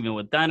even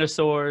with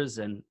dinosaurs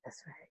and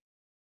That's right.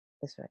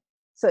 That's right.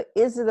 So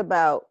is it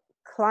about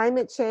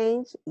climate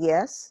change?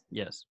 Yes.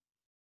 yes.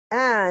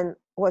 And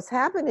what's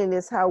happening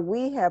is how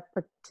we have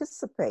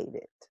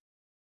participated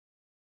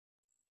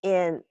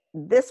in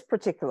this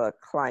particular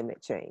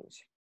climate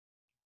change.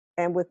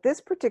 And with this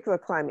particular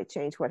climate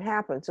change, what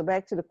happened? So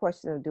back to the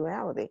question of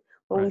duality,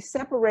 when we Right.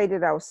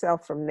 separated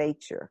ourselves from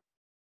nature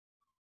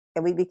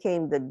and we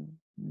became the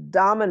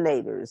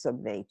dominators of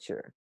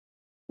nature,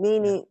 Yeah.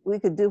 meaning we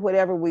could do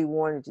whatever we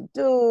wanted to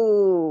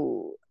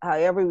do,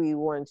 however we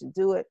wanted to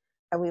do it,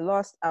 and we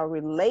lost our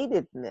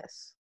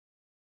relatedness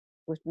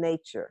with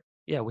nature.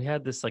 Yeah. We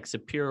had this like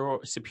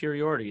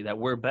superiority that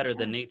we're better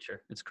than Yeah,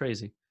 nature. It's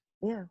crazy.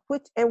 yeah.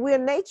 And we're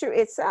nature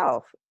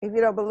itself. If you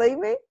don't believe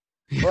me,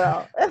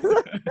 well,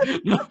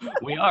 No,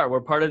 we are.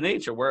 We're part of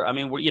nature. I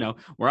mean,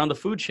 we're on the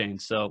food chain.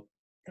 So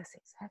that's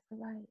exactly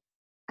right.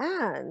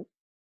 And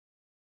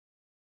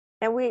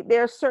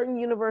there are certain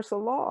universal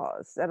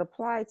laws that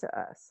apply to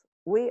us.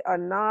 We are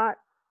not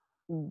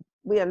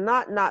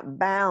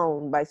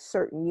bound by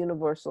certain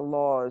universal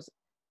laws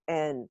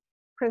and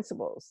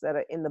principles that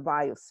are in the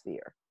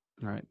biosphere,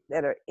 right.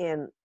 that are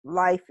in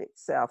life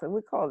itself, and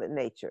we call it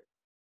nature.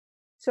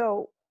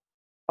 So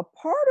a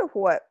part of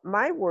what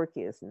my work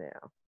is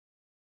now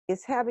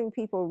is having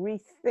people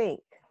rethink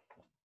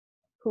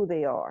who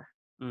they are.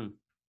 Mm,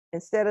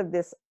 Instead of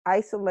this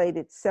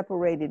isolated,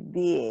 separated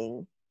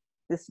being,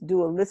 this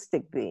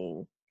dualistic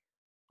being,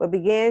 but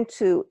began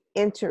to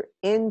enter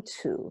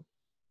into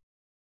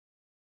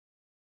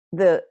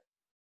the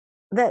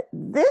that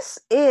this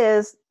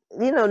is,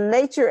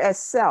 nature as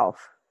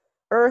self,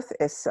 earth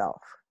as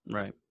self.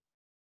 right.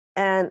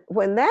 And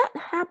when that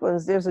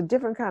happens, there's a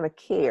different kind of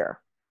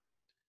care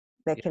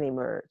that Yeah. can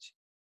emerge.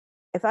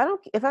 If I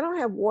don't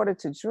have water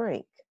to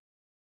drink,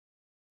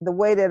 the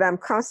way that I'm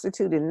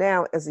constituted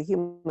now as a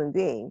human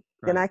being,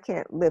 then Right. I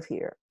can't live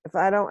here. If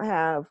I don't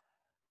have,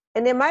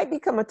 and there might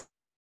become a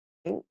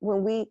time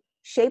when we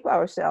shape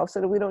ourselves so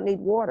that we don't need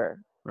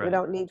water, we Right.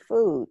 don't need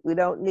food, we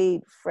don't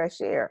need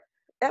fresh air.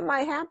 That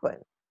might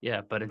happen.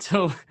 Yeah, but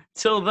until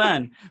till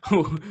then,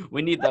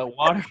 we need the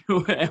water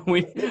and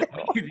we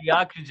need the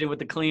oxygen with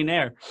the clean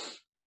air.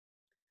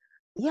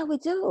 Yeah, we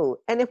do.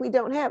 And if we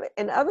don't have it,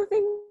 and the other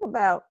thing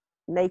about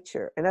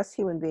nature and us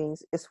human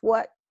beings is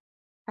what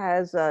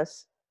has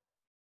us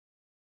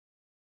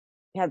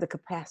have the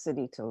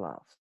capacity to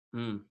love.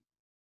 Mm,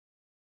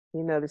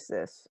 You notice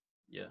this.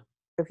 yeah.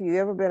 If you've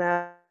ever been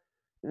out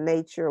in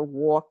nature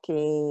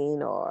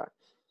walking or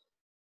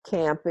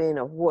camping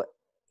or what,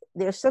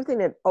 there's something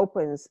that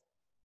opens,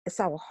 it's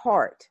our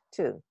heart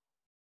too.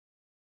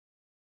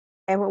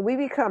 And Right. when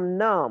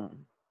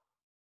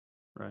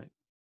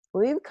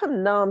we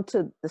become numb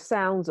to the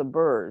sounds of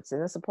birds,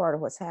 and that's a part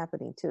of what's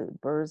happening too.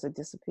 Birds are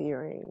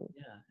disappearing.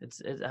 Yeah,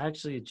 it's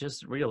actually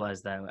just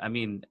realized that. I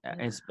mean,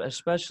 Yeah.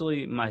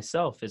 especially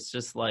myself, it's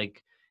just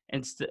like,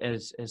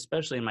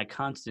 especially in my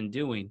constant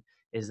doing,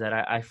 is that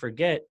I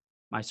forget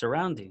my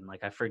surrounding.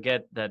 Like I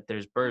forget that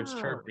there's birds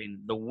Oh.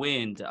 chirping, the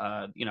wind,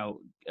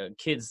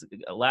 kids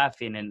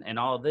laughing, and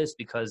all of this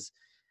because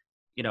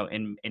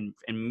and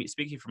me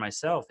speaking for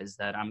myself is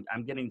that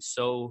I'm getting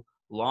so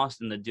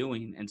lost in the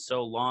doing and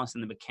so lost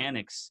in the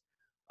mechanics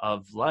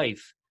of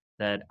life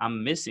that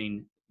I'm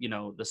missing,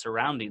 the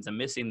surroundings. I'm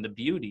missing the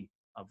beauty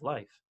of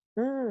life.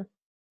 Mm.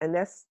 And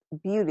that's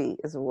beauty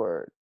is a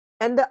word.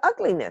 And the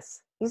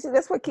ugliness. You see,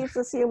 that's what keeps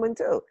us human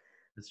too.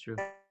 That's true.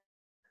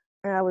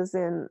 I was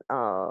in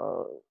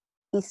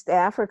East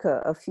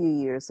Africa a few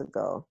years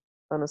ago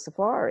on a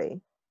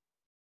safari,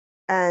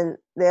 and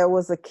there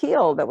was a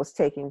kill that was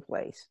taking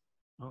place.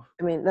 Oh,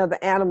 I mean, other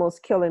animals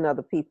killing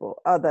other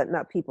people, other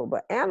not people,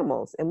 but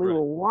animals, and we right.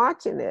 were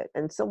watching it,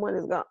 and someone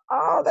is going,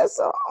 "Oh, that's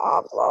so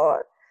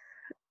awful,"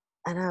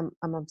 and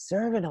I'm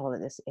observing all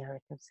of this,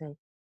 Eric. I'm saying,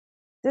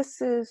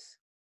 "This is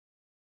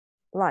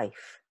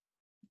life.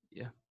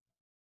 Yeah.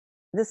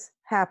 This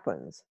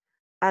happens,"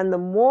 and the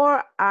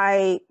more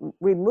I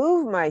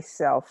remove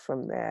myself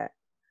from that,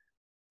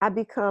 I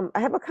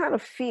have a kind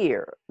of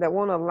fear that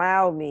won't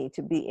allow me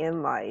to be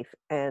in life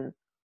and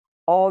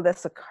all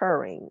that's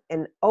occurring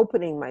and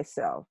opening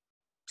myself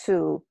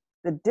to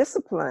the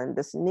discipline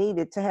that's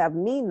needed to have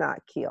me not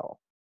kill,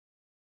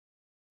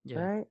 Yeah.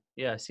 right?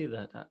 Yeah, I see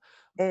that.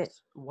 And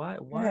Why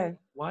okay.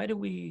 why do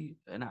we,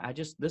 and I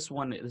just, this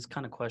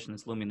kind of question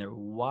that's looming there.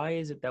 Why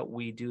is it that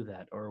we do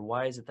that? Or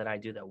why is it that I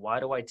do that? Why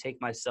do I take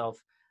myself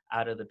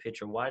out of the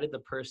picture? Why did the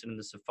person in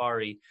the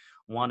safari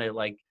want to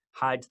like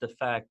hide to the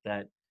fact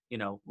that,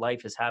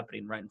 life is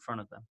happening right in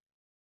front of them?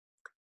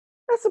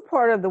 That's a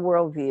part of the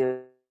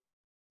worldview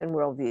and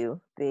worldview,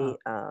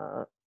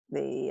 Oh,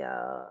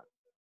 the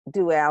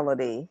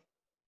duality,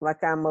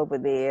 like I'm over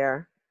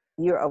there,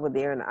 you're over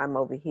there, and I'm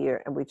over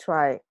here, and we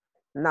try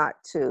not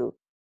to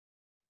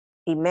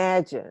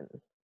imagine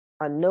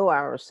or know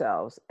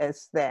ourselves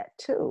as that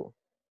too.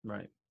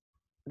 right.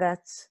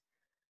 That's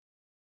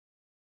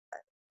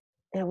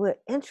and we're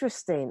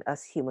interesting,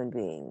 us human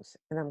beings,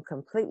 and I'm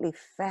completely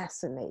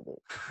fascinated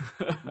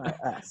by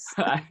us.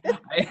 I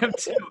am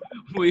too.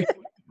 We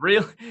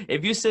real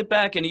If you sit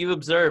back and you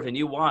observe and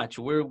you watch,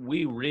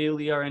 we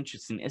really are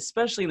interesting,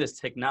 especially in this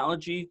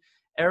technology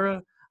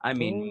era. I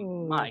mean,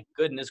 Ooh. my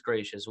goodness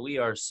gracious, we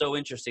are so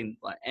interesting.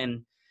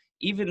 And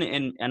even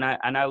and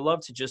I love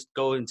to just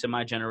go into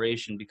my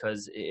generation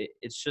because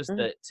it's just Mm,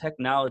 that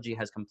technology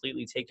has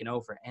completely taken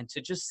over, and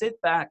to just sit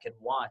back and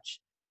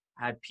watch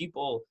had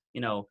people,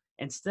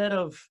 instead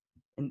of,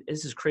 and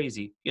this is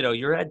crazy.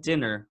 You're at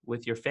dinner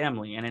with your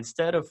family, and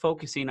instead of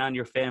focusing on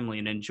your family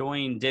and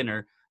enjoying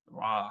dinner,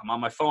 I'm on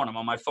my phone. I'm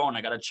on my phone.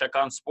 I got to check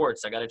on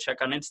sports. I got to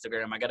check on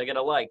Instagram. I got to get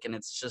a like. And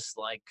it's just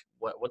like,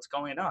 what's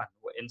going on?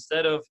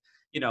 Instead of,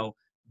 you know,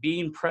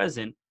 being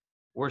present,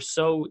 we're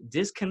so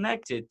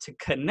disconnected to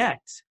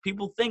connect.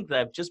 People think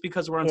that just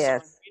because we're on social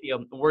yes. media,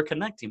 we're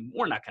connecting.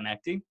 We're not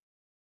connecting.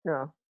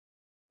 No.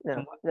 And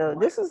No. why? No.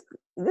 This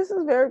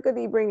is very good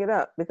that you bring it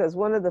up because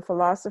one of the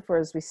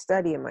philosophers we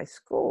study in my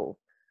school,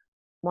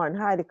 Martin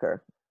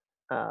Heidegger,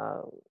 I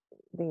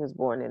think he was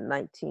born in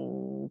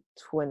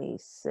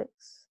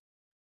 1926,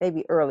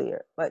 maybe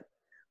earlier. But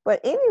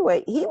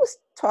anyway, he was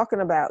talking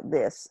about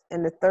this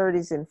in the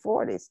 30s and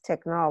 40s,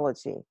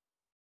 technology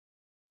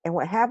and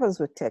what happens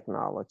with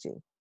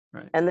technology.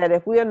 Right. And that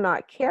if we are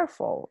not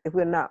careful, if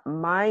we're not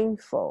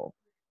mindful,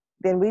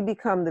 then we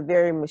become the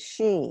very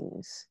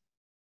machines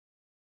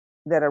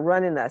that are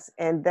running us.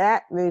 And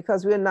that,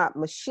 because we're not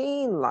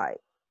machine-like,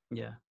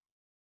 Yeah.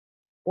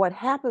 what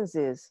happens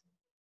is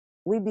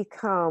we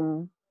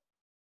become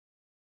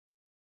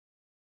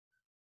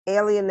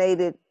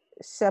alienated,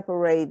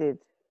 separated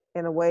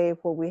in a way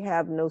where we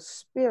have no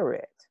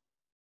spirit.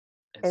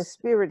 And It's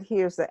spirit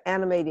here is the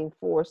animating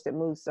force that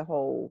moves the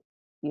whole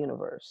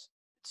universe.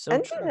 so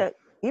And true.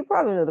 you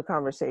probably know the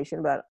conversation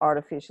about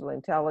artificial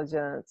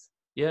intelligence.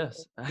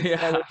 Yes. You Yeah,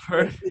 study, I've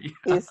heard.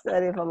 Yeah. you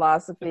study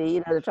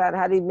philosophy, to try to,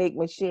 how do you make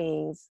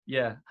machines?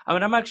 Yeah. I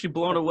mean, I'm actually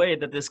blown away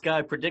that this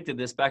guy predicted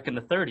this back in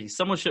the 30s.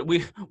 Someone should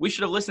we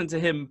should have listened to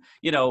him,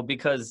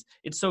 because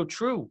it's so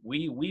true.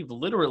 We've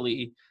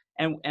literally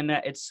and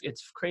that it's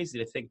crazy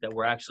to think that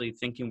we're actually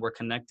thinking we're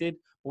connected,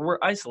 but we're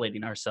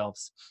isolating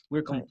ourselves.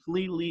 We're Right.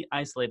 completely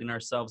isolating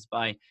ourselves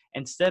by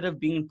instead of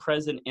being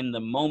present in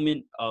the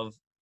moment of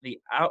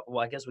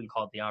I guess we can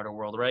call it the outer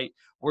world, right?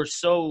 We're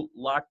so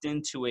locked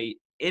into a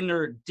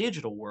inner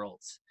digital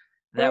world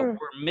that Mm,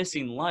 we're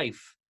missing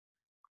life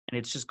and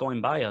it's just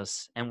going by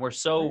us. And we're right.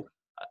 so,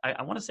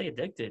 I want to say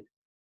addicted.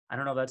 I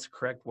don't know if that's the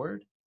correct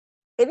word.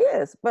 It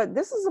is, but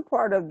this is a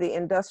part of the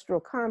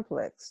industrial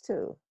complex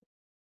too.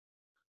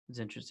 It's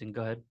interesting.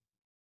 Go ahead.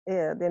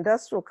 Yeah, the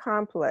industrial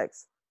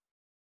complex,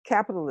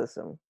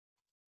 capitalism,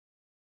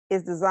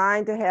 is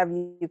designed to have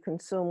you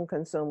consume,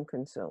 consume,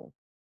 consume.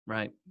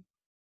 Right.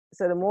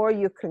 So the more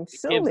you're It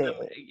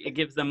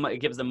gives them, consuming, it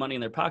gives them money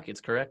in their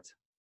pockets, correct?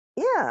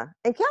 yeah.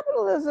 And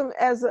capitalism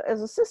as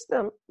a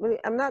system, really,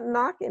 I'm not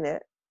knocking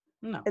it,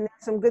 No. and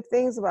there's some good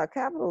things about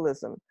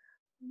capitalism,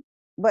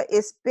 but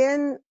it's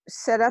been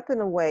set up in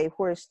a way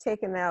where it's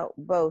taken out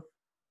both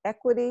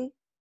equity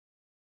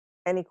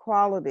and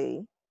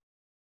equality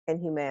and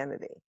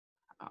humanity.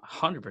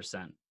 100%.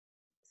 And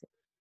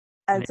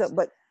And so, it's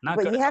not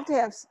but good you at have to all.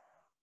 have,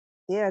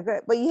 yeah,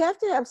 good, but you have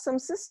to have some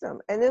system,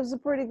 and it was a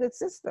pretty good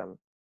system.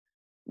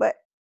 But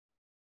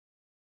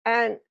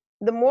and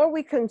the more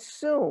we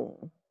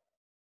consume,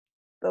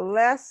 the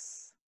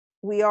less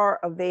we are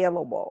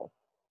available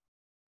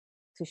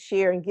to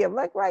share and give.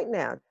 Like right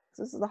now,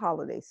 this is the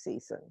holiday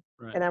season,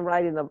 Right. and I'm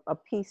writing a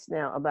piece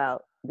now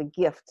about the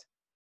gift.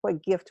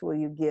 What gift will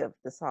you give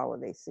this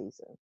holiday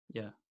season?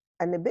 Yeah.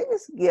 And the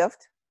biggest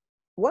gift,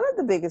 one of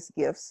the biggest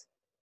gifts,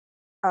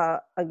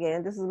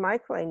 again, this is my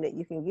claim that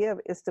you can give,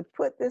 is to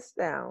put this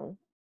down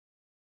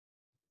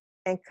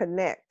and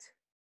connect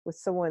with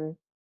someone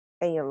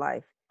in your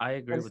life. I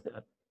agree But, with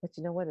that. but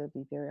you know what? It'll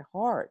be very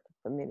hard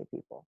for many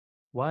people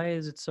Why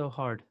is it so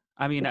hard?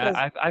 I mean,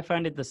 because, I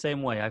find it the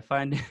same way. I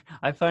find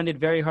I find it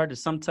very hard to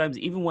sometimes,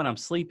 even when I'm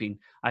sleeping,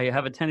 I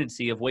have a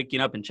tendency of waking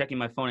up and checking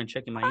my phone and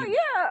checking my oh email.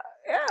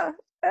 yeah,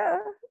 yeah,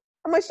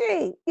 a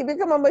machine. You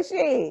become a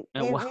machine.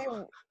 And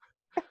well,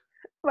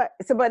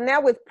 But now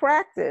with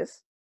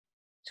practice,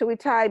 so we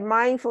tied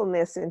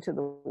mindfulness into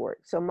the word.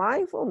 So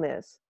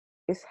mindfulness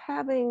is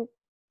having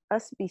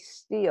us be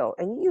still,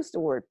 and you use the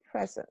word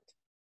present.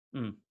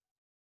 mm,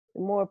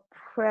 The more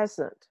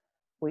present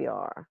we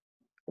are,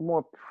 the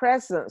more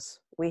presence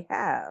we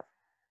have,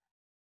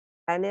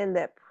 and in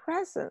that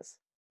presence,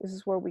 this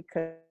is where we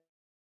can,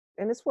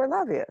 and it's where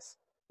love is.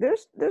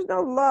 There's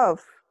no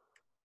love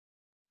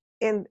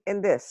in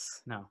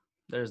this. no,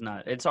 there's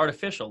not. It's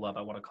artificial love,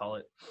 I want to call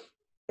it.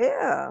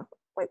 Yeah,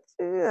 like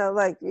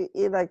like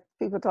like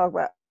people talk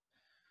about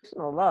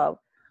unconditional love.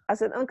 I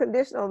said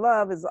unconditional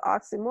love is an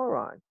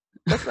oxymoron.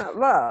 That's not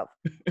love.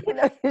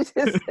 You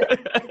just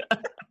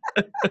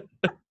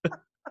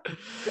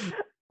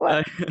what?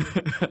 I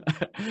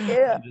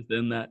Yeah,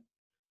 understand that.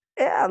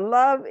 yeah.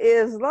 Love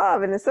is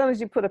love, and as soon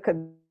as you put a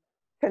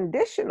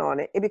condition on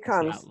it, It's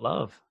not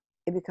love.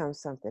 it becomes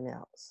something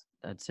else.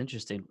 That's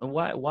interesting.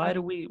 Why Uh,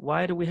 do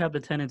we have the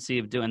tendency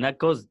of doing that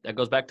goes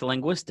back to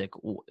linguistic.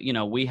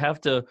 We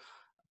have to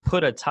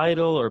put a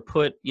title or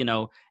put,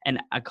 and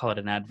I call it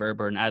an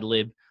adverb or an ad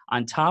lib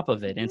on top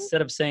of it mhm.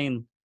 instead of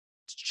saying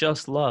it's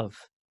just love.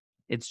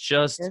 It's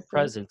just That's it.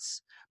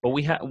 presence. But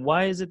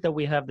why is it that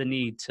we have the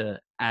need to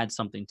add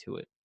something to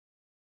it?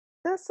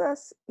 That's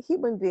us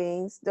human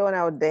beings doing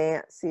our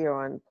dance here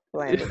on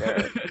planet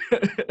Earth.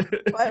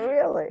 But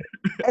really,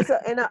 and so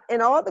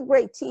in all the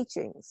great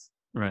teachings,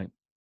 Right.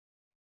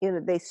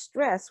 they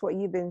stress what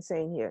you've been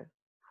saying here: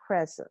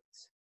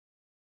 presence,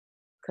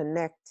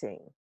 connecting.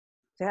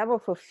 To have a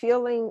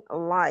fulfilling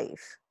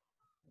life,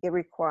 it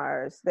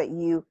requires that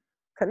you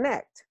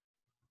connect,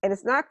 and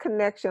it's not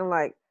connection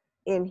like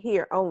in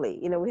here only.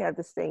 We have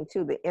this thing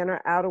too: the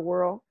inner outer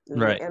world. There's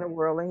the Right. inner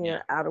world in Yeah.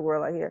 here, outer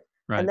world out here,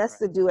 and Right. that's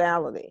the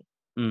duality.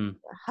 Mm.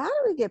 How do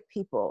we get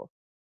people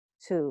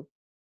to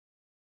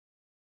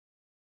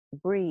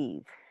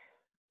breathe,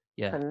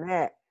 Yeah.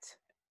 connect,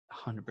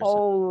 100%.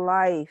 whole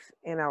life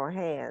in our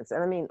hands?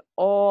 And I mean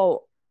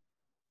all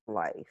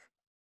life,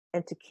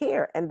 and to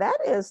care. And that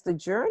is the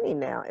journey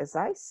now, as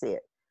I see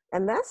it.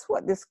 And that's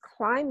what this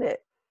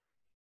climate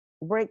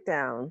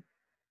breakdown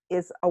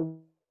is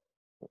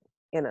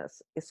in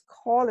us. It's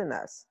calling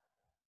us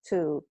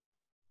to,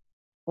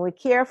 when we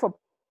care for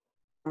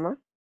Mama,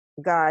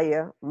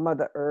 Gaia,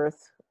 Mother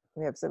Earth,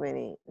 We have so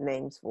many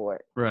names for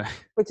it, Right.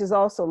 which is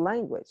also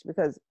language.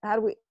 Because how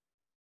do we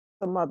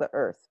the Mother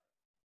Earth?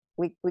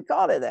 We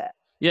call it that.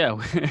 Yeah,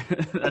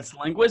 that's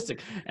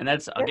linguistic, and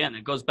that's Yeah, again,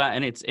 it goes back,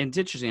 and it's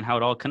interesting how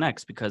it all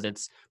connects because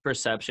it's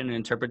perception and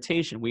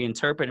interpretation. We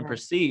interpret and yeah,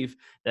 perceive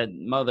that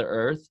Mother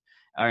Earth,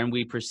 and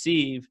we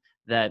perceive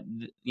that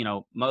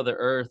Mother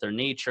Earth or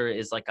nature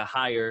is like a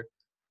higher,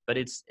 but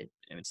it's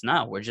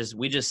not.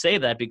 We just say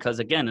that because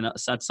again,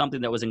 it's not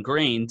something that was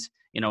ingrained,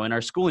 in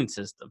our schooling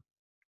system.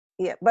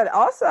 yeah. But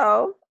I'll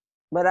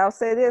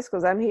say this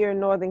because I'm here in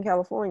Northern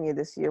California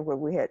this year where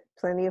we had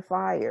plenty of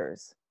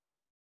fires.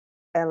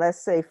 And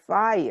let's say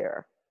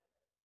fire,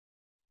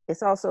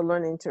 it's also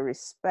learning to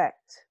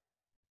respect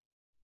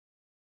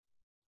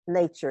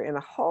nature in a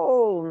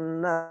whole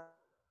nother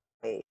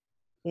way,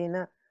 you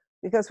know?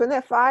 Because when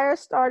that fire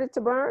started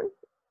to burn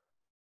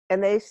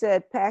and they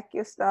said, pack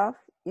your stuff,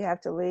 you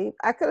have to leave,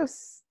 I could have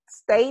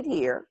stayed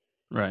here.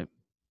 Right.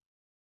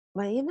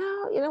 But you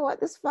know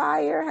what? This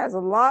fire has a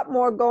lot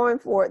more going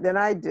for it than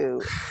I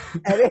do.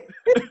 And it,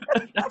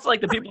 That's like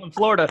the people in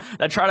Florida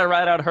that try to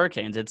ride out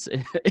hurricanes. It's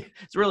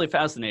really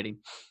fascinating.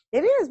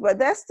 it is, but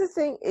that's the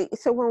thing.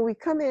 So when we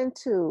come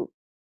into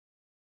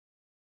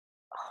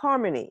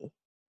harmony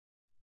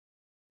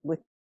with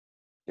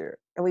nature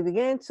and we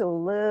begin to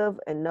live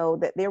and know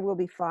that there will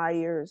be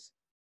fires,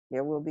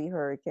 there will be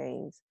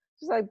hurricanes,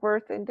 just like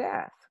birth and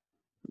death.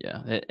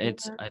 Yeah, You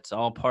it's know, it's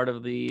all part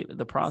of the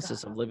it's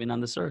process of living on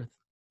this earth.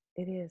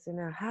 it is. And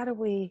now, how do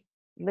we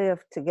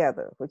live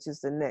together? Which is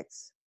the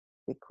next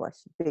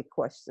big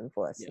question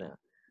for us Yeah, now.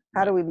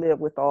 How do right. we live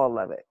with all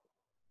of it?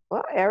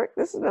 Well, Eric,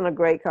 this has been a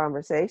great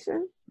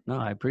conversation. No,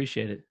 I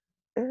appreciate it.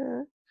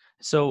 Uh,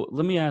 So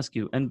let me ask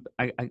you, and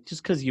I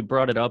just because you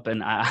brought it up,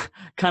 and I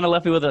kind of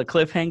left me with a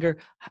cliffhanger.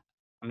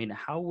 I mean,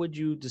 how would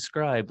you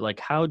describe, like,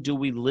 how do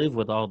we live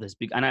with all this?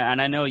 And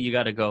I know you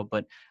got to go,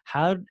 but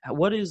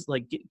what is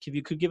like, if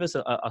you could give us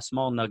a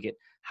small nugget,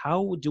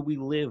 how do we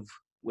live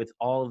with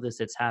all of this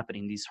that's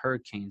happening, these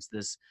hurricanes,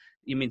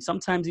 I mean,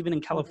 sometimes even in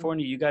mhm,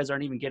 California, you guys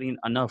aren't even getting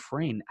enough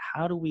rain.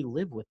 How do we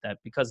live with that?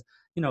 Because,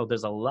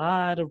 there's a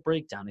lot of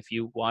breakdown. If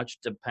you watch,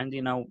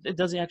 depending on, it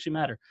doesn't actually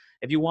matter.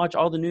 If you watch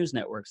all the news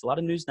networks, a lot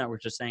of news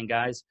networks are saying,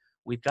 guys,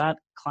 we've got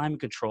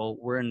climate control.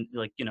 We're in,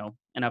 like,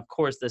 and of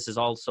course, this is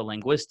also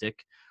linguistic.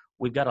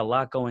 We've got a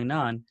lot going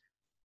on.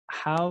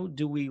 How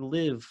do we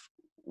live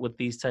with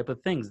these type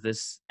of things?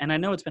 And I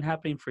know it's been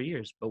happening for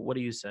years, but what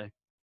do you say?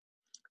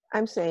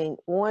 I'm saying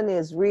one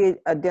is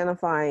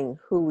re-identifying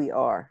who we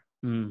are,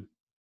 Mm,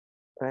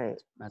 right?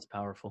 that's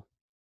powerful.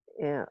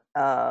 Yeah.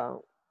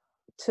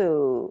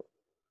 To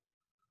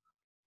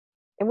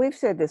and we've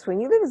said this, when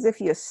you live as if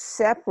you're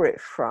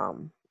separate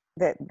from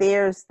that,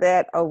 there's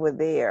that over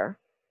there,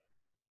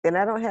 then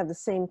I don't have the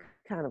same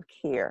kind of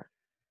care.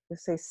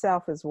 Let's say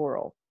self is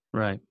world.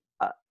 Right,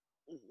 Uh,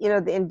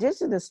 the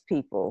indigenous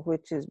people,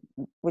 which the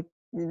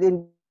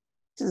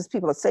indigenous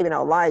people are saving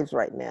our lives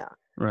right now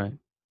right,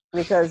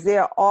 because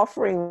they're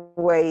offering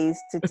ways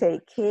to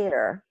take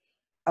care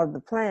of the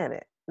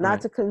planet, not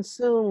right, to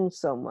consume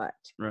so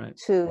much, right.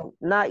 to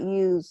not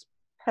use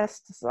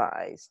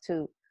pesticides,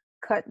 to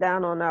cut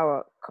down on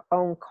our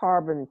own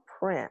carbon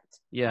print,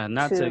 Yeah,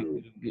 not to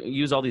to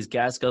use all these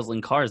gas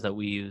guzzling cars that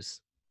we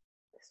use.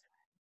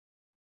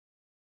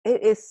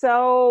 it is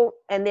so,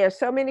 and there are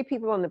so many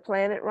people on the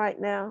planet right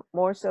now,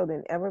 more so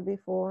than ever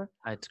before,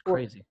 It's who are,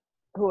 crazy.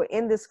 who are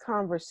in this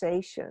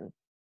conversation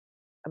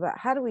about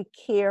how do we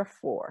care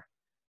for.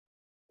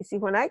 You see,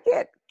 when I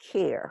get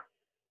care,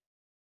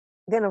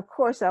 then of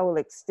course I will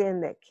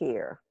extend that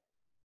care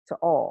to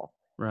all.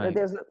 Right,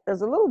 There's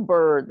a little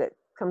bird that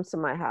comes to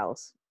my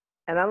house,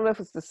 and I don't know if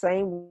it's the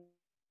same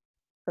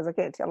because I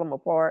can't tell them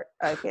apart.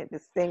 I can't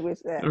distinguish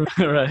that.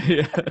 right.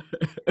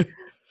 Yeah.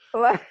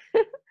 But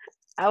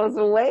I was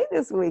away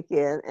this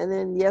weekend, and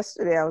then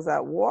yesterday I was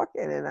out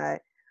walking, and I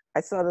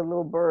saw the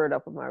little bird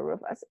up on my roof.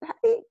 I said,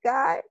 "Hey,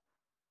 guy,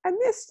 I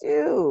missed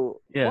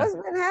you. Yeah, What's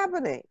been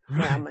happening?" Now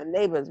right. my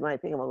neighbors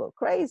might think I'm a little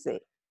crazy,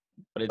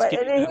 But it's but and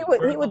keeping then you he as a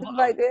would he bird would of do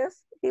like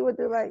this. He would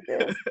do like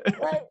this. love.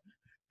 Like,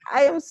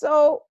 I am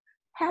so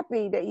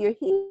happy that you're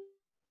here.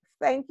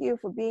 Thank you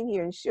for being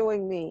here and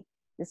showing me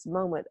this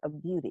moment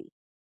of beauty.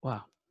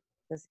 Wow.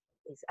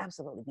 It's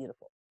absolutely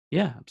beautiful.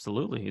 Yeah,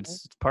 absolutely.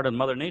 It's part of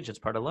Mother Nature. It's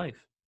part of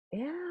life.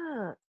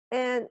 Yeah.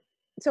 And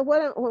so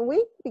when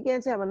we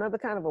begin to have another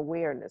kind of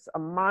awareness, a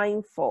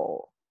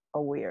mindful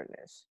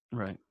awareness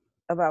Right.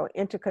 of our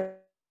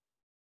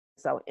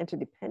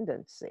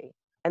interdependency,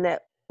 and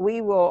that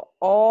we will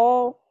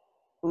all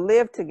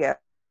live together,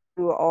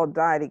 we will all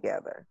die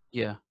together.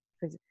 Yeah,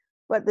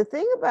 But the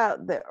thing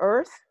about the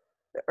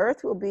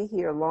earth will be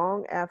here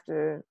long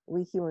after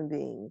we human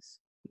beings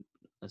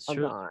that's are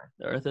true. gone.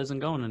 The Earth isn't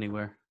going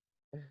anywhere.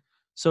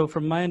 So,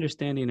 from my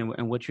understanding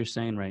and what you're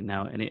saying right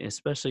now, and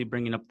especially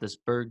bringing up this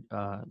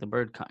the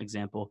bird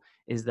example,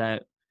 is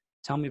that,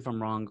 tell me if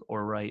I'm wrong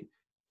or right,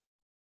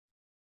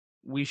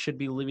 we should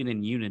be living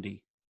in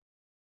unity.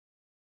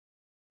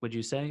 would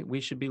you say?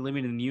 We should be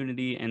living in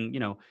unity. And,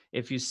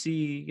 if you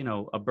see,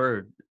 a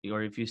bird,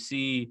 or if you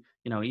see,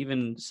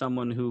 even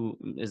someone who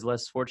is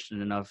less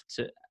fortunate enough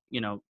to,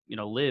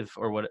 live,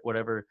 or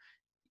whatever,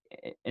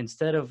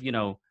 instead of,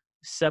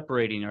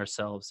 separating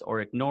ourselves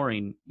or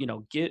ignoring,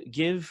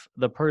 give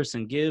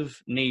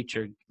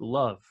nature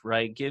love,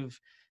 right? Give,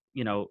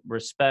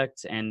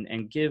 respect,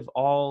 and give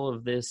all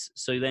of this,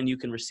 so then you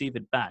can receive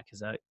it back. Is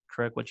that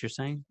correct, what you're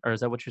saying? Or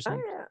is that what you're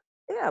saying? Oh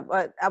yeah, yeah.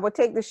 But I would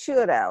take the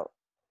should out.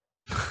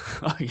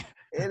 Oh, yeah.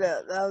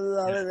 That was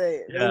the other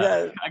thing Yeah,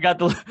 because I got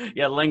the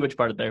yeah, language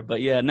part there,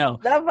 but yeah, no.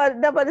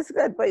 but it's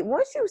good. But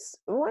once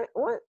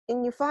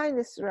and you find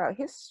this throughout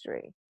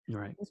history,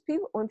 Right. is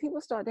people when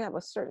people start to have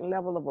a certain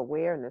level of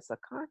awareness or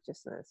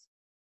consciousness,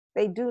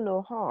 they do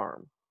no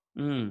harm.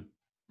 Mm,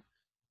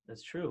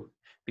 that's true.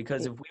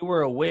 Because Y- if we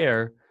were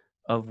aware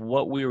of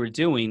what we were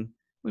doing,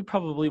 we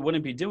probably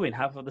wouldn't be doing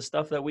half of the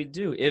stuff that we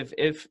do. If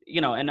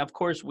and of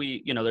course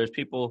there's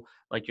people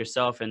like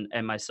yourself and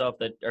myself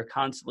that are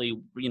constantly,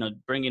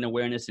 bringing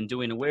awareness and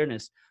doing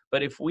awareness.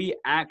 But if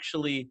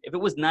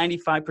it was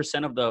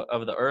 95% of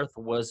the earth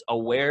was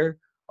aware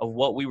of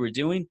what we were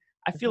doing,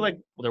 I feel like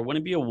Mhm. there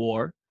wouldn't be a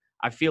war.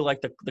 I feel like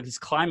this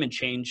climate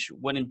change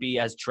wouldn't be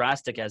as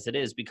drastic as it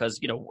is, because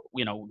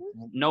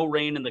no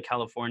rain in the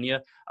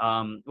California,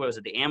 what was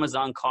it, the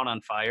Amazon caught on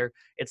fire.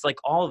 It's like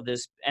all of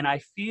this, and I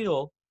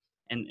feel,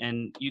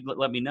 and you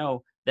let me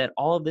know, that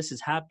all of this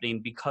is happening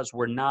because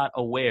we're not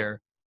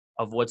aware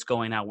of what's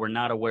going on. We're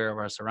not aware of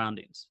our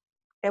surroundings.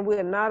 And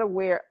we're not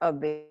aware of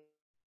the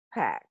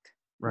impact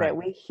that Right.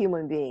 we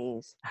human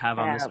beings Have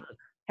on this have earth.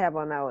 have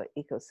on our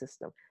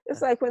ecosystem. It's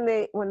That's like when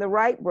the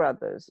Wright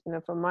brothers,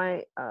 from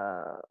my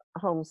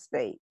home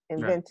state, right.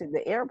 invented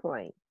the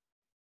airplane.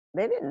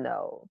 They didn't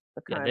know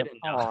the Yeah, kind they of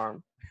didn't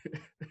harm,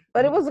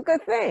 but it was a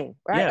good thing,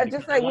 right? yeah, Just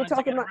because they like we're wanted to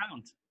talking get about,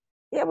 around.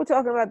 yeah, we're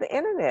talking about the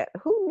internet.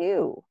 Who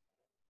knew?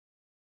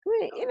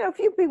 I mean, a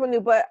few people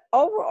knew, but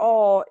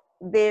overall,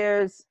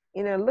 there's,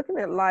 looking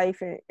at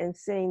life and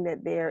seeing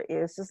that there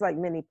is just like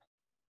many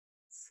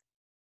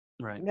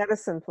Right.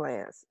 medicine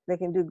plants. They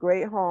can do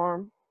great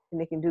harm and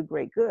they can do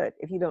great good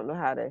if you don't know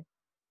how to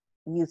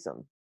use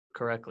them.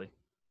 Correctly.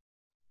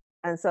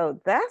 And so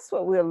that's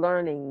what we're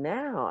learning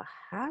now.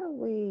 How do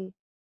we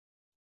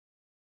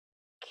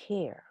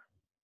care?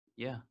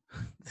 Yeah.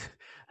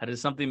 That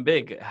is something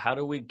big. How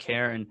do we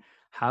care, and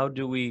how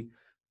do we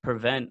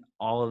prevent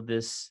all of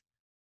this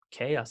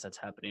chaos that's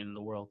happening in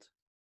the world?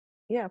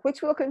 Yeah,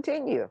 which will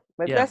continue.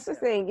 But Yeah. that's the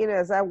thing,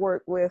 as I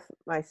work with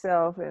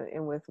myself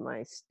and with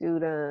my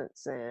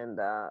students and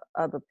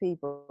other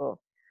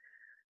people,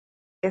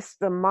 it's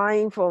the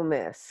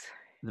mindfulness,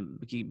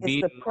 Keep it's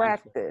being the mindful,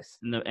 practice.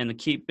 and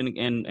keep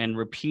and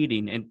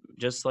repeating, and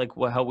just like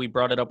how we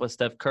brought it up with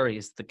Steph Curry,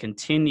 is the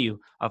continue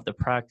of the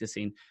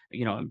practicing,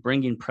 and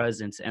bringing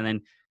presence, and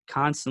then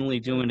constantly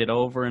Mm. doing it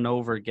over and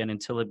over again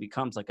until it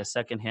becomes like a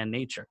secondhand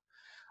nature.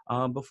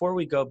 Before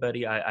we go,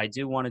 Betty, I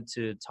do wanted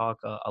to talk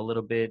a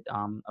little bit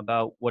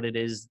about what it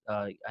is.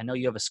 I know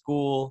you have a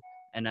school,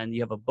 and then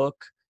you have a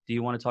book. Do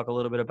you want to talk a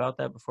little bit about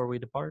that before we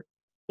depart?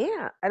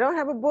 Yeah, I don't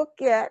have a book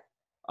yet,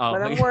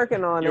 but Oh, I'm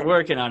working on you're it.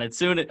 working on it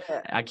soon.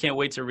 Uh, I can't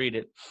wait to read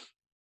it.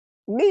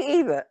 Me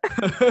either.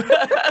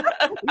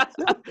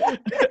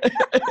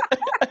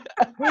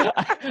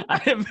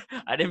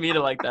 I didn't mean it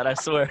like that. I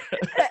swear.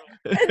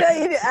 No,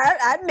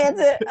 I meant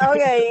it.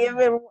 Okay, you've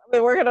been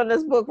working on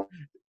this book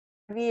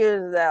for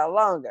years now,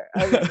 longer.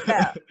 Okay,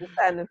 now it's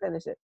time to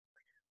finish it.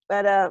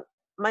 But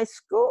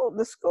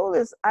the school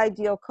is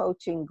Ideal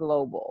Coaching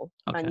Global,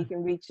 and Okay. you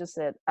can reach us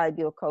at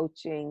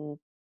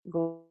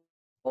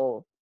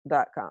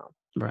idealcoachingglobal.com.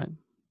 Right.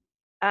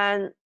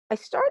 And I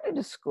started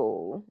the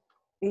school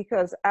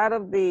because out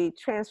of the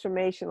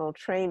transformational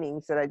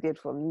trainings that I did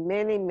for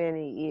many,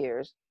 many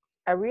years,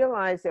 I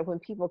realized that when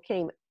people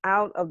came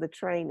out of the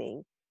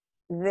training,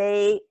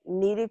 they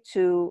needed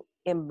to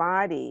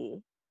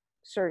embody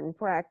certain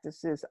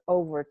practices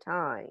over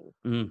time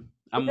I'm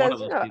one of because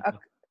those people.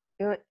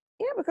 uh,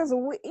 yeah, because of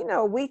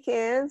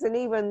weekends and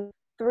even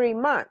 3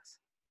 months,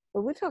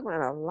 but we're talking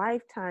about a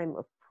lifetime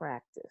of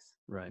practice.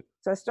 Right.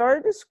 So I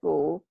started the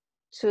school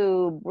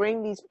to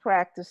bring these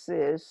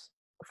practices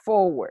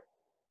forward,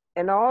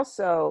 and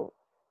also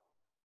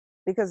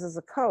because as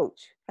a coach,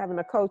 having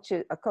a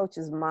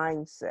coach's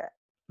mindset.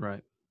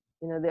 Right.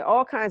 There are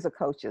all kinds of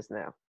coaches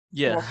now,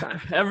 Yeah. all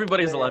kinds.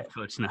 Everybody's a There- life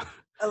coach now.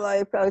 A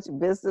life coach,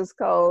 business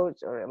coach,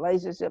 or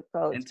relationship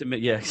coach. Intimate.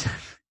 Yeah.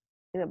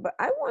 But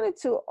I wanted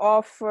to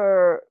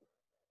offer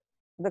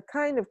the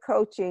kind of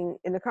coaching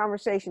in the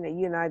conversation that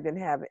you and I have been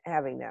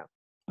having now.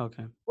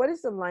 Okay. What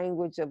is the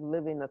language of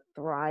living a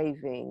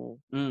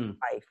thriving Mm,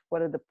 life?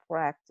 What are the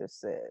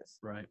practices?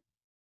 right.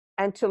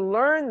 And to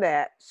learn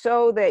that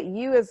so that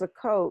you as a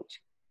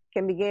coach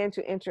can begin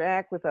to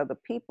interact with other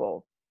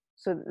people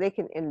so that they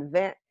can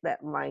invent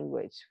that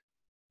language,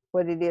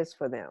 what it is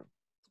for them.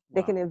 They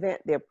Wow. can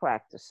invent their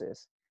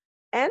practices.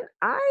 And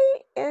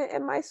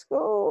in my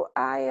school,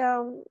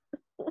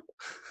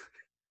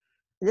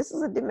 this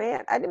is a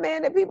demand. I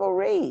demand that people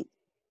read.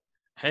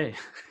 Hey,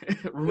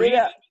 You read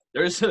know,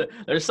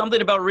 There's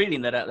something about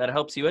reading that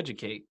helps you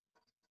educate.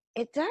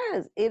 It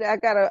does. I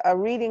got a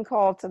reading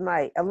call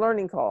tonight, a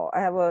learning call.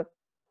 I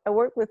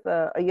work with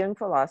a young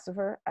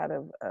philosopher out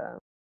of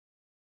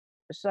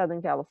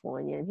Southern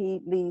California, and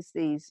he leads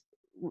these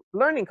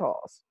learning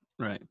calls.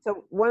 Right.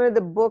 So one of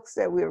the books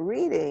that we're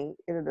reading,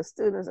 the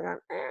students are going,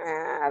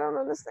 I don't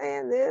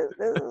understand this.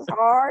 This is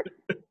hard.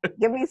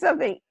 Give me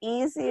something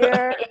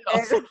easier.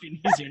 And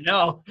Something easier.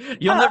 No,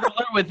 you'll never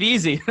learn with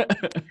easy. that's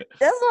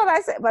what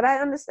I say. But I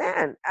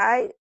understand.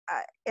 I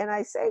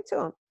say to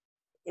him,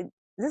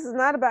 this is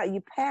not about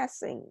you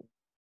passing,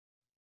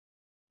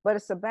 but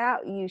it's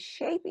about you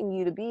shaping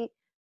you to be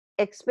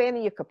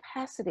expanding your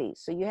capacity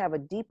so you have a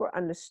deeper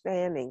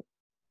understanding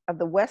of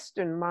the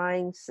Western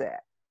mindset.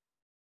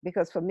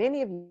 Because for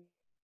many of you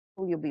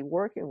who you'll be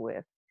working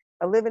with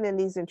are living in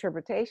these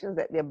interpretations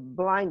that they're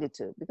blinded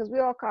to, because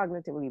we're all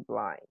cognitively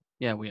blind.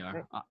 Yeah, we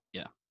Right? are.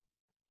 Yeah.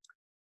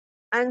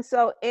 And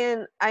so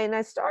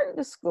I started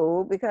the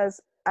school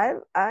because I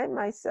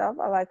myself,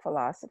 I like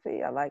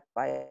philosophy, I like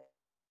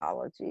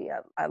biology,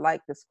 I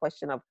like this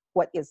question of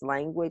what is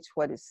language,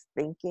 what is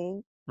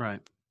thinking, Right.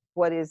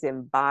 what is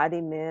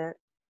embodiment.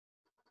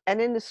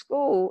 And in the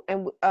school,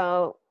 and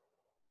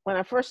when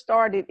I first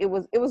started, it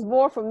was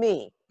more for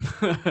me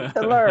to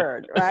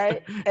learn,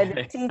 right? And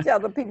to Hey, teach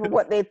other people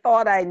what they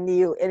thought I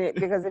knew in it.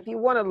 Because if you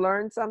want to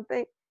learn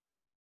something,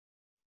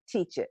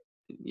 teach it,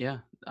 yeah,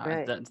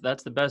 right?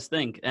 that's the best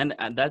thing, and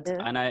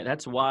Yeah,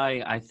 that's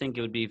why I think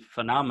it would be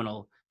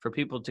phenomenal for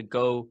people to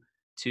go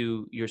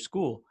to your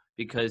school,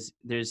 because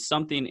there's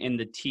something in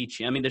the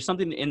teaching. I mean, there's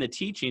something in the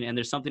teaching and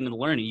there's something in the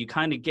learning. You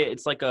kind of get,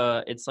 it's like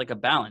a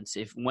balance.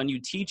 If when you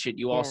teach it,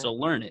 you yeah, also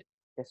learn it.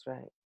 that's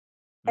right.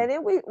 Mm. And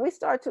then we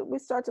start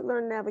to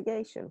learn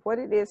navigation, what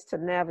it is to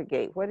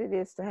navigate, what it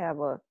is to have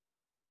a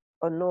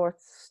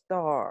north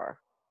star,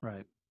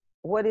 Right.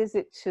 what is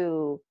it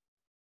to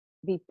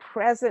be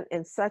present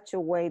in such a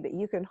way that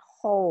you can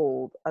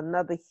hold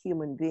another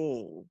human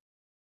being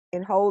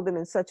and hold them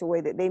in such a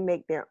way that they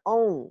make their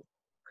own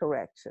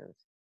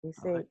corrections. You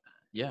I see, like that.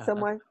 Yeah.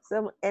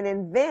 some and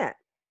invent.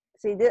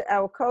 See,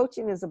 our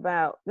coaching is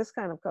about this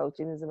kind of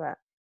coaching is about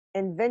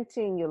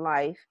inventing your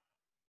life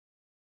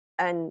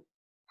and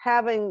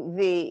having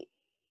the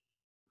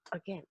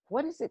again,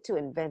 what is it to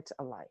invent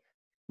a life?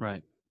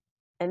 Right.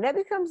 And that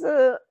becomes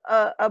a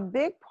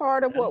big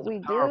part of That what is a we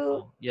do.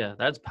 powerful. Yeah,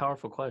 that's a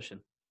powerful question.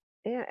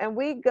 Yeah, and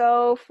we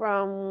go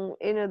from,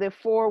 the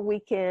 4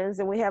 weekends,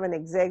 and we have an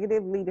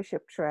executive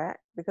leadership track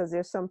because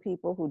there's some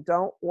people who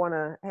don't want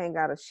to hang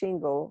out a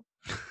shingle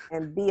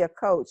and be a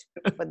coach,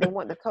 but they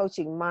want the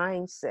coaching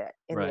mindset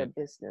in their Right.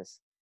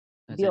 business,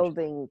 That's interesting.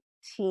 building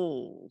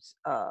teams.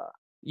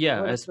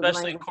 Yeah, What is the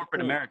especially in language of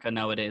corporate team? America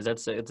nowadays.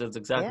 That's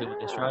exactly what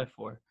they Yeah, strive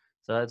for.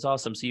 So that's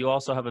awesome. So you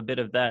also have a bit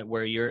of that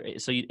where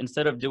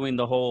instead of doing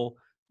the whole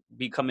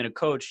becoming a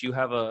coach, you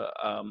have a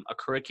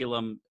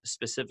curriculum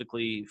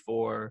specifically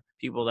for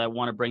people that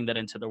want to bring that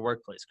into their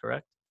workplace,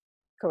 correct?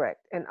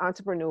 correct. And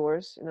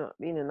entrepreneurs,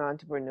 being an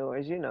entrepreneur,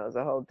 as you know, is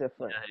a whole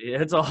different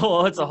Yeah, it's a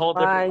whole different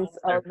a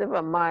monster.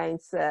 different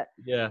mindset.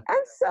 Yeah.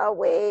 And so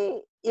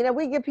we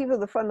give people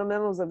the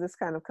fundamentals of this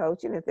kind of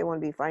coaching. If they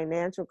want to be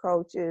financial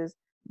coaches,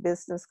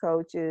 business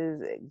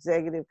coaches,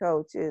 executive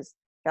coaches,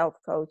 health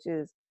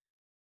coaches,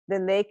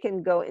 then they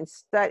can go and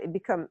study,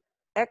 become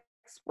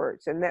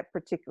experts in that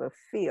particular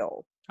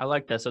field. I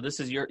like that. So this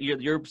is your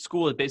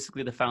school is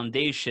basically the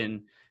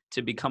foundation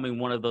to becoming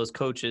one of those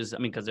coaches. I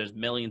mean, because there's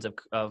millions of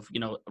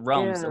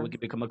realms that Yeah. we could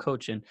become a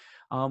coach in.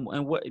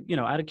 And what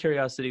out of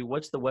curiosity,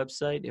 what's the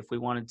website if we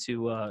wanted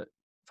to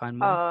find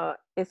more?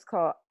 It's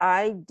called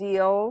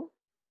Ideal,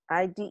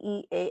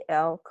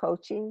 IDEAL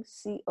coaching,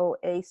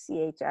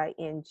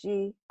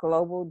 COACHING,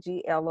 global,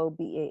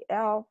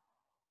 GLOBAL.com.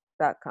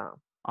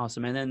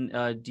 Awesome. And then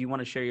do you want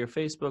to share your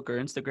Facebook or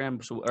Instagram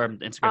or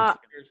Instagram Uh,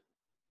 Twitter?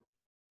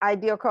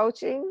 Ideal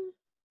Coaching,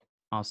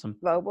 Awesome.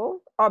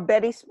 Global, or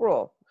Bettie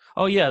Spruill.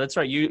 Oh yeah, that's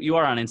right. You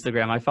are on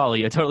Instagram. I follow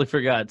you. I totally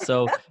forgot.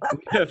 So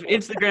we have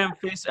Instagram,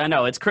 face. I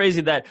know it's crazy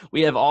that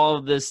we have all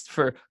of this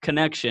for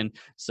connection.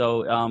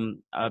 So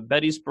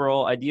Betty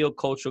Spruill, Ideal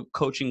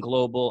Coaching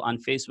Global on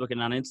Facebook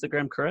and on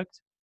Instagram, correct?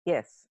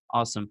 Yes.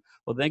 Awesome.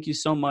 Well, thank you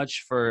so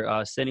much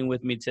for sitting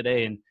with me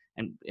today,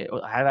 and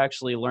I've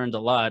actually learned a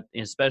lot,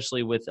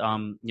 especially with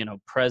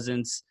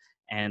presence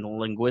and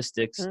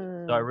linguistics.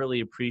 So I Mm,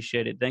 really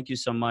appreciate it. Thank you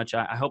so much.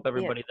 I hope yeah.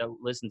 everybody that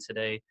listened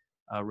today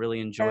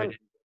really enjoyed And it.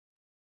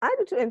 I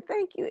do too. And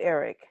thank you,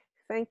 Eric.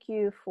 Thank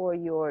you for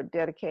your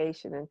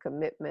dedication and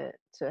commitment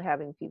to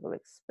having people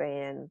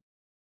expand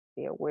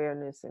the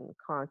awareness and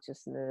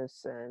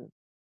consciousness, and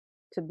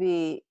to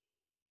be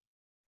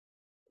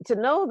to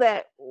know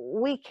that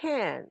we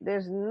can.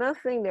 There's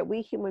nothing that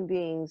we human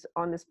beings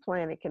on this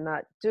planet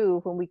cannot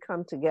do when we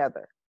come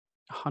together.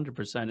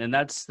 100%, and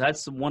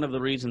that's one of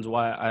the reasons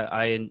why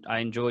I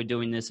enjoy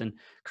doing this and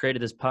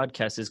created this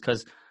podcast is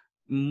because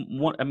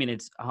one, I mean,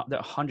 there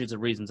are hundreds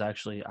of reasons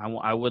actually.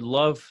 I would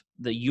love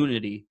the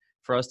unity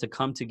for us to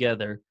come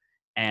together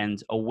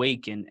and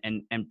awaken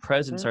and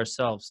presence Mm.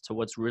 ourselves to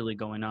what's really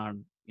going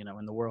on,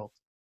 in the world.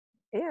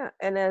 Yeah.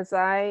 And as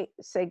I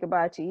say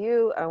goodbye to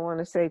you, I want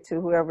to say to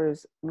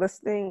whoever's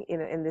listening,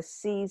 in this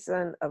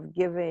season of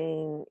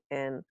giving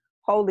and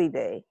holy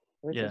day,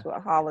 which Yeah. is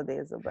what holiday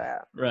is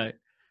about, Right.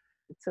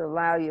 to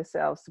allow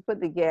yourselves to put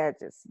the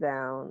gadgets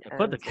down Yeah,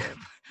 put the and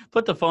to,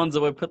 put the phones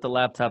away, put the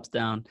laptops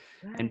down,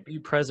 and right, be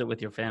present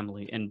with your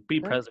family and be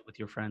right, present with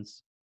your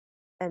friends.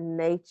 and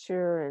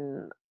nature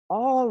and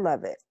all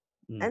of it.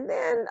 Mm. And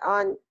then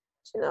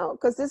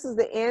because this is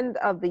the end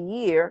of the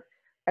year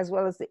as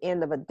well as the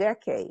end of a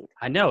decade.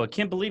 I know. I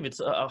can't believe it's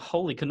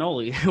holy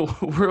cannoli.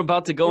 We're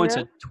about to go Yeah,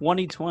 into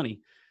 2020.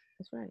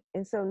 that's right.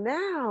 And so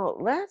now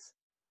let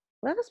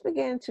us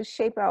begin to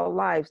shape our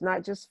lives,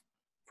 not just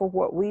for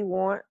what we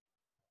want,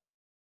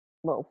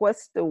 but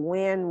what's the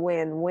win,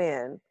 win,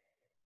 win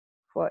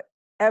for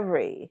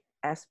every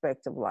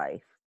aspect of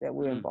life that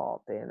we're Mm.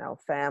 involved in, our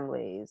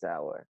families,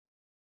 our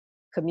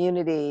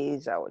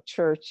communities, our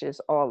churches,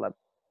 all of it.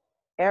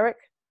 Eric,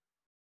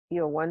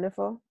 you're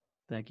wonderful.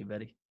 Thank you,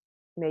 Betty.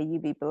 May you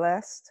be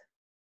blessed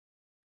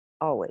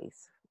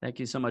always. Thank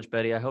you so much,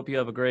 Betty. I hope you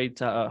have a great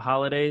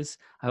holidays.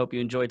 I hope you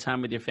enjoy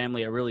time with your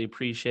family. I really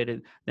appreciate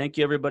it. Thank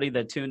you, everybody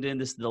that tuned in.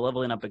 This is the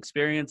Leveling Up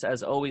Experience.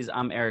 As always,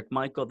 I'm Eric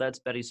Michael. That's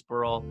Betty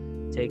Spruill.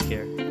 Take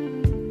care.